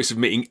you the choice of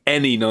meeting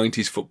any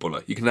 90s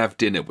footballer, you can have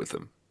dinner with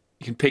them.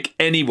 You can pick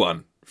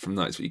anyone from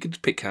 90s. You could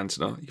pick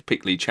Cantona, you could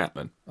pick Lee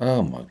Chapman.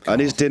 Oh, my God.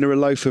 And is dinner a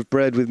loaf of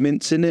bread with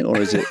mince in it, or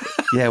is it?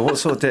 Yeah, what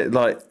sort of,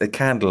 like, the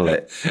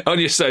candlelit? On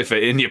your sofa,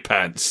 in your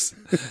pants.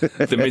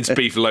 The minced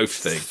beef loaf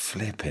thing.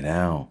 Flipping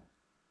out.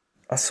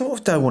 I sort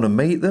of don't want to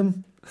meet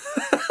them.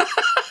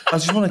 I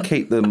just want to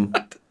keep them.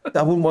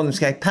 I wouldn't want them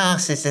to go,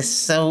 pass this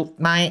salt,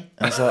 mate.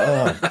 I was like,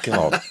 oh,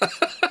 God.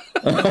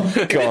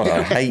 Oh, God,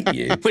 I hate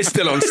you. We're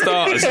still on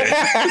starters here.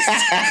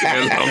 It's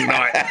going to be a long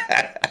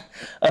night.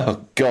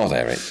 Oh, God,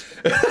 Eric.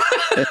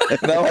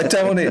 No, I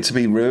don't want it to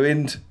be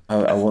ruined.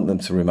 I want them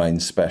to remain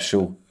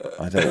special.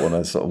 I don't want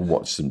to sort of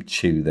watch them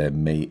chew their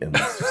meat and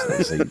sort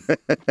of see.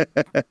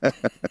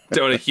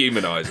 Don't want to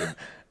humanise them.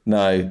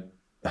 No.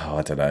 Oh,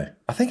 I don't know.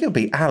 I think it'll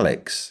be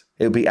Alex.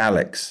 It'll be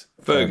Alex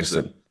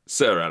Ferguson.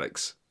 Sir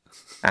Alex.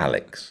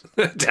 Alex.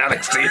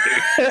 Alex to you.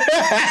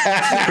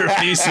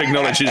 Refuse to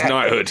acknowledge his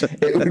knighthood.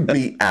 It would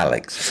be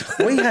Alex.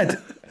 We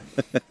had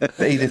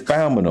Edith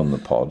Bauman on the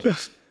pod.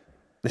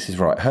 This is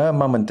right. Her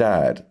mum and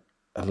dad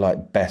are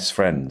like best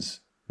friends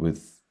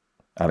with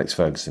Alex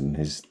Ferguson,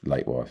 his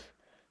late wife.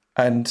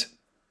 And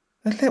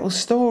the little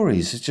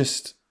stories are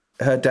just...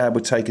 Her dad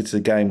would take her to the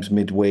games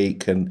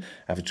midweek and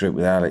have a drink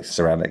with Alex.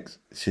 Sir Alex.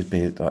 She'd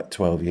be like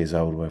 12 years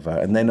old or whatever.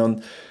 And then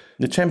on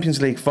the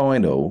Champions League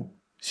final...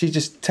 She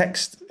just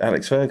texts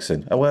Alex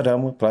Ferguson. Oh, well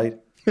done, we played.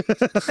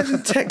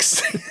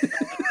 Text.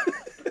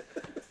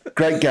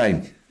 Great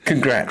game.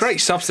 Congrats. Great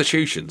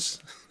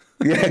substitutions.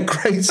 Yeah,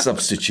 great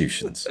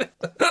substitutions.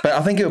 But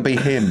I think it would be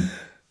him.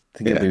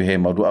 It'd be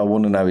him. I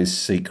want to know his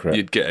secret.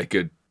 You'd get a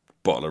good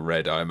bottle of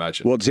red, I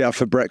imagine. What's he have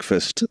for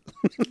breakfast?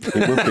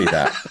 It would be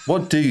that.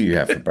 What do you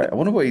have for breakfast? I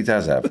wonder what he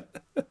does have.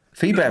 If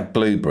he'd have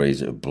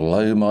blueberries, it would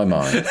blow my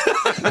mind.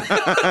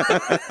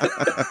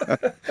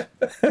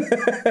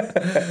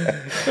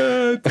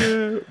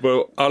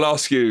 Well, I'll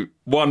ask you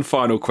one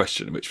final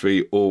question, which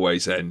we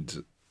always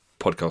end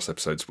podcast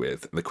episodes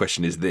with. And the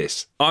question is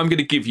this. I'm going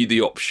to give you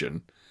the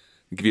option,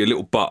 give you a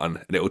little button,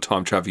 and it will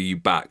time travel you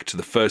back to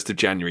the 1st of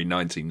January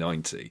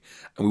 1990.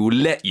 And we will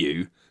let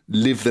you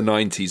live the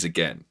 90s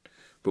again.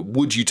 But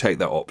would you take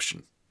that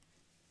option?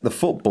 The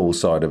football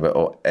side of it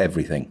or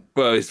everything?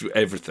 Well, it's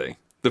everything.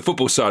 The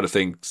football side of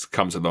things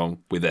comes along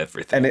with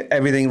everything. And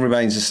everything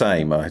remains the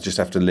same. I just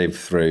have to live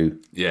through...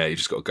 Yeah, you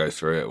just got to go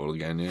through it all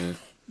again, yeah.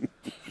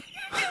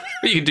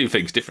 But you can do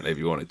things differently if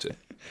you wanted to.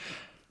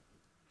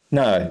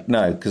 No,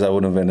 because I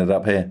wouldn't have ended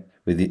up here.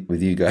 with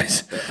you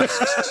guys.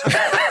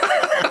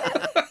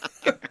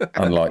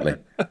 Unlikely.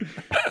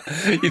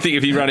 You think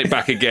if you ran it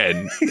back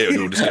again, it would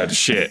all just go to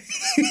shit?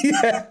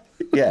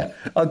 Yeah.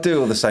 I'd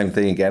do all the same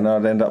thing again.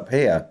 I'd end up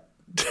here.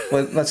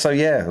 Well,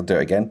 yeah, I'll do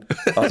it again.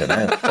 I don't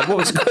know. What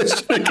was the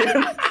question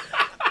again?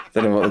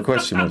 Don't know what the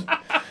question was.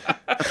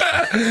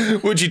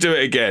 Would you do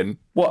it again?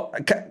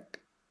 What?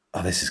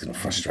 Oh, this is going to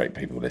frustrate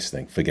people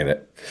listening. Forget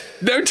it.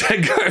 Don't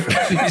take over.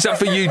 It's up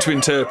for you to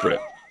interpret.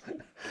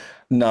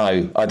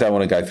 No, I don't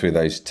want to go through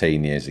those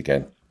teen years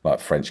again, like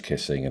French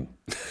kissing, and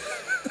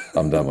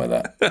I'm done with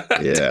that.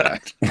 Yeah,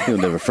 you'll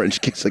never French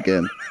kiss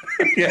again.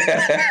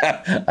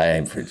 Yeah, I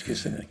ain't French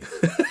kissing again.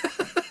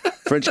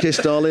 French kiss,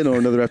 darling, or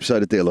another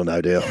episode of Deal or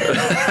No Deal?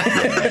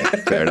 Yeah,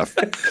 fair enough.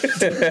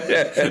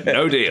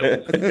 No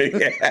deal.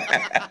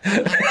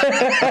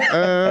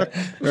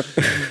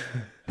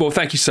 Well,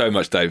 thank you so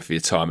much, David, for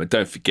your time. And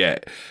don't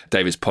forget,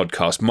 David's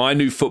podcast, My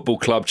New Football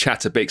Club,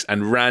 Chatterbix,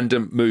 and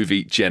Random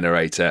Movie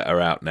Generator are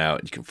out now.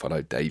 And you can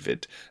follow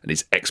David and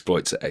his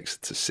exploits at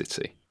Exeter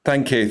City.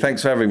 Thank you.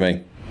 Thanks for having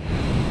me.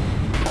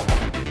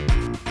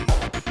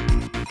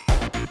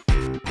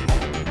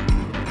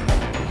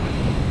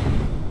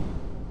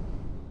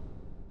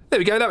 There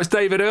we go. That was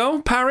David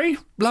Earl. Parry,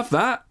 love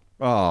that.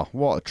 Oh,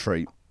 what a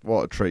treat.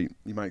 What a treat.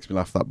 He makes me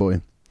laugh, that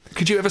boy.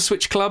 Could you ever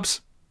switch clubs?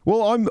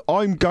 Well,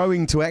 I'm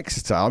going to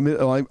Exeter. I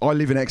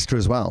live in Exeter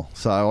as well,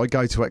 so I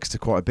go to Exeter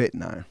quite a bit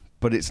now.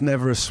 But it's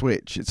never a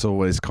switch. It's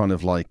always kind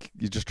of like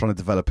you're just trying to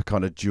develop a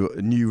kind of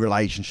a new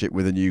relationship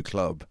with a new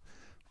club.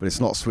 But it's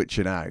not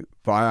switching out.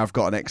 But I have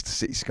got an Exeter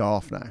City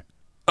scarf now.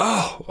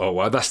 Oh,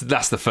 well, that's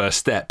the first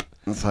step.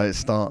 That's how it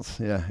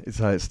starts. Yeah, it's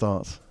how it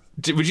starts.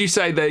 Would you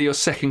say they're your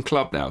second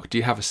club now? Do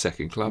you have a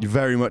second club?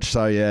 Very much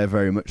so, yeah,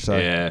 very much so.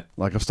 Yeah.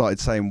 Like I've started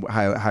saying,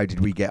 how did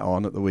we get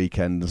on at the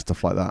weekend and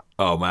stuff like that.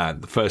 Oh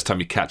man, the first time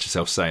you catch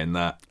yourself saying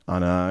that. I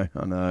know.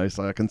 It's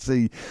like I can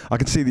see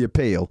the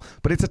appeal,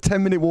 but it's a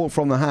 10-minute walk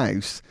from the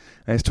house,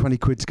 and it's 20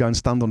 quid to go and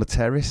stand on a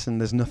terrace, and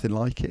there's nothing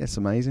like it. It's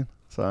amazing.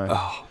 So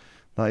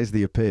that is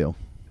the appeal.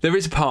 There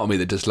is a part of me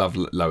that does love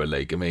lower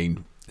league. I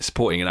mean,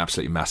 supporting an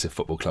absolutely massive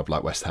football club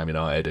like West Ham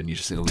United, and you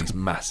just see all these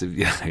massive,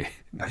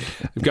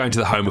 going to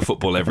the home of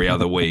football every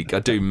other week. I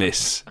do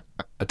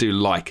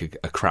like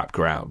a crap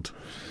ground,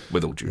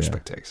 with all due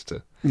respect to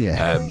Exeter.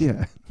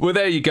 Yeah. Well,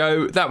 there you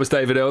go. That was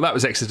David Earl. That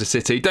was Exeter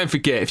City. Don't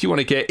forget, if you want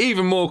to get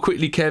even more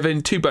Quickly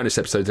Kevin, 2 bonus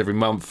episodes every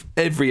month,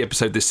 every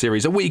episode this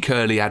series, a week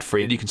early,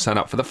 ad-free, and you can sign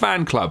up for the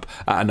fan club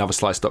at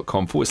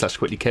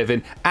anotherslice.com/Quickly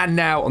Kevin. And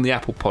now on the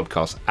Apple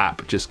Podcast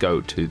app, just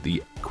go to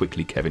the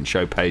Quickly Kevin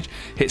show page,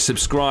 hit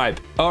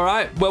subscribe. All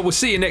right, well, we'll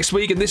see you next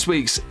week. And this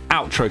week's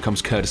outro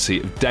comes courtesy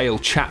of Dale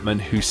Chapman,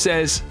 who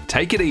says,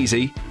 take it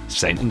easy,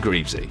 Saint and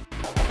Greavesy.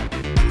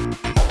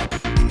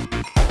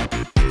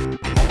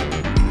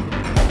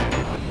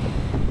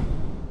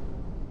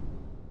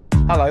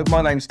 Hello,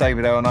 my name's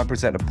David Earl and I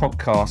present a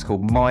podcast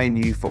called My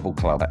New Football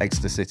Club at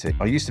Exeter City.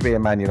 I used to be a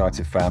Man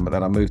United fan, but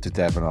then I moved to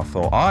Devon and I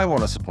thought, I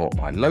want to support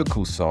my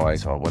local side,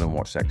 so I went and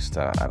watched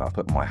Exeter and I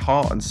put my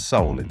heart and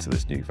soul into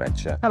this new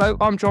venture. Hello,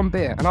 I'm John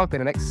Beer and I've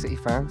been an Exeter City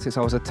fan since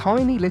I was a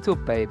tiny little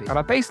baby, and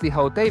I basically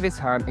hold David's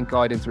hand and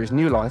guide him through his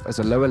new life as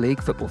a lower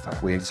league football fan.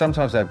 We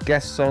sometimes have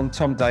guests on,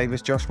 Tom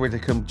Davis, Josh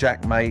Widdicombe,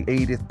 Jack May,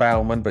 Edith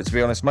Bowman, but to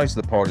be honest, most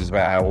of the pod is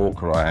about how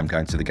awkward I am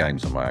going to the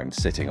games on my own,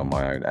 sitting on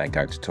my own and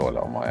going to the toilet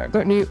on my own.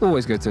 Don't you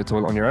always go to the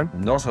toilet on your own?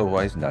 Not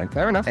always, no.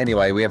 Fair enough.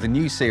 Anyway, we have a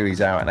new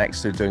series out and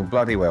Exeter doing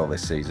bloody well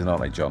this season,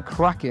 aren't they, John?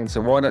 Cracking. So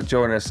why not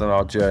join us on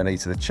our journey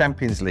to the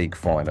Champions League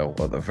final,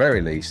 or at the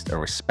very least, a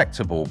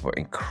respectable but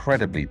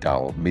incredibly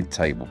dull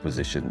mid-table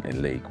position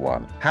in League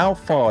One. How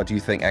far do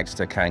you think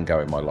Exeter can go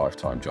in my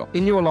lifetime, John?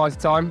 In your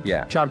lifetime?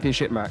 Yeah.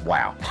 Championship match.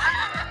 Wow.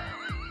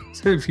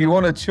 So if you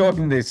want to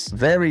join this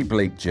very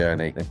bleak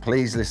journey, then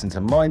please listen to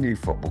My New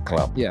Football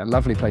Club. Yeah,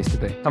 lovely place to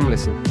be. Come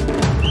listen.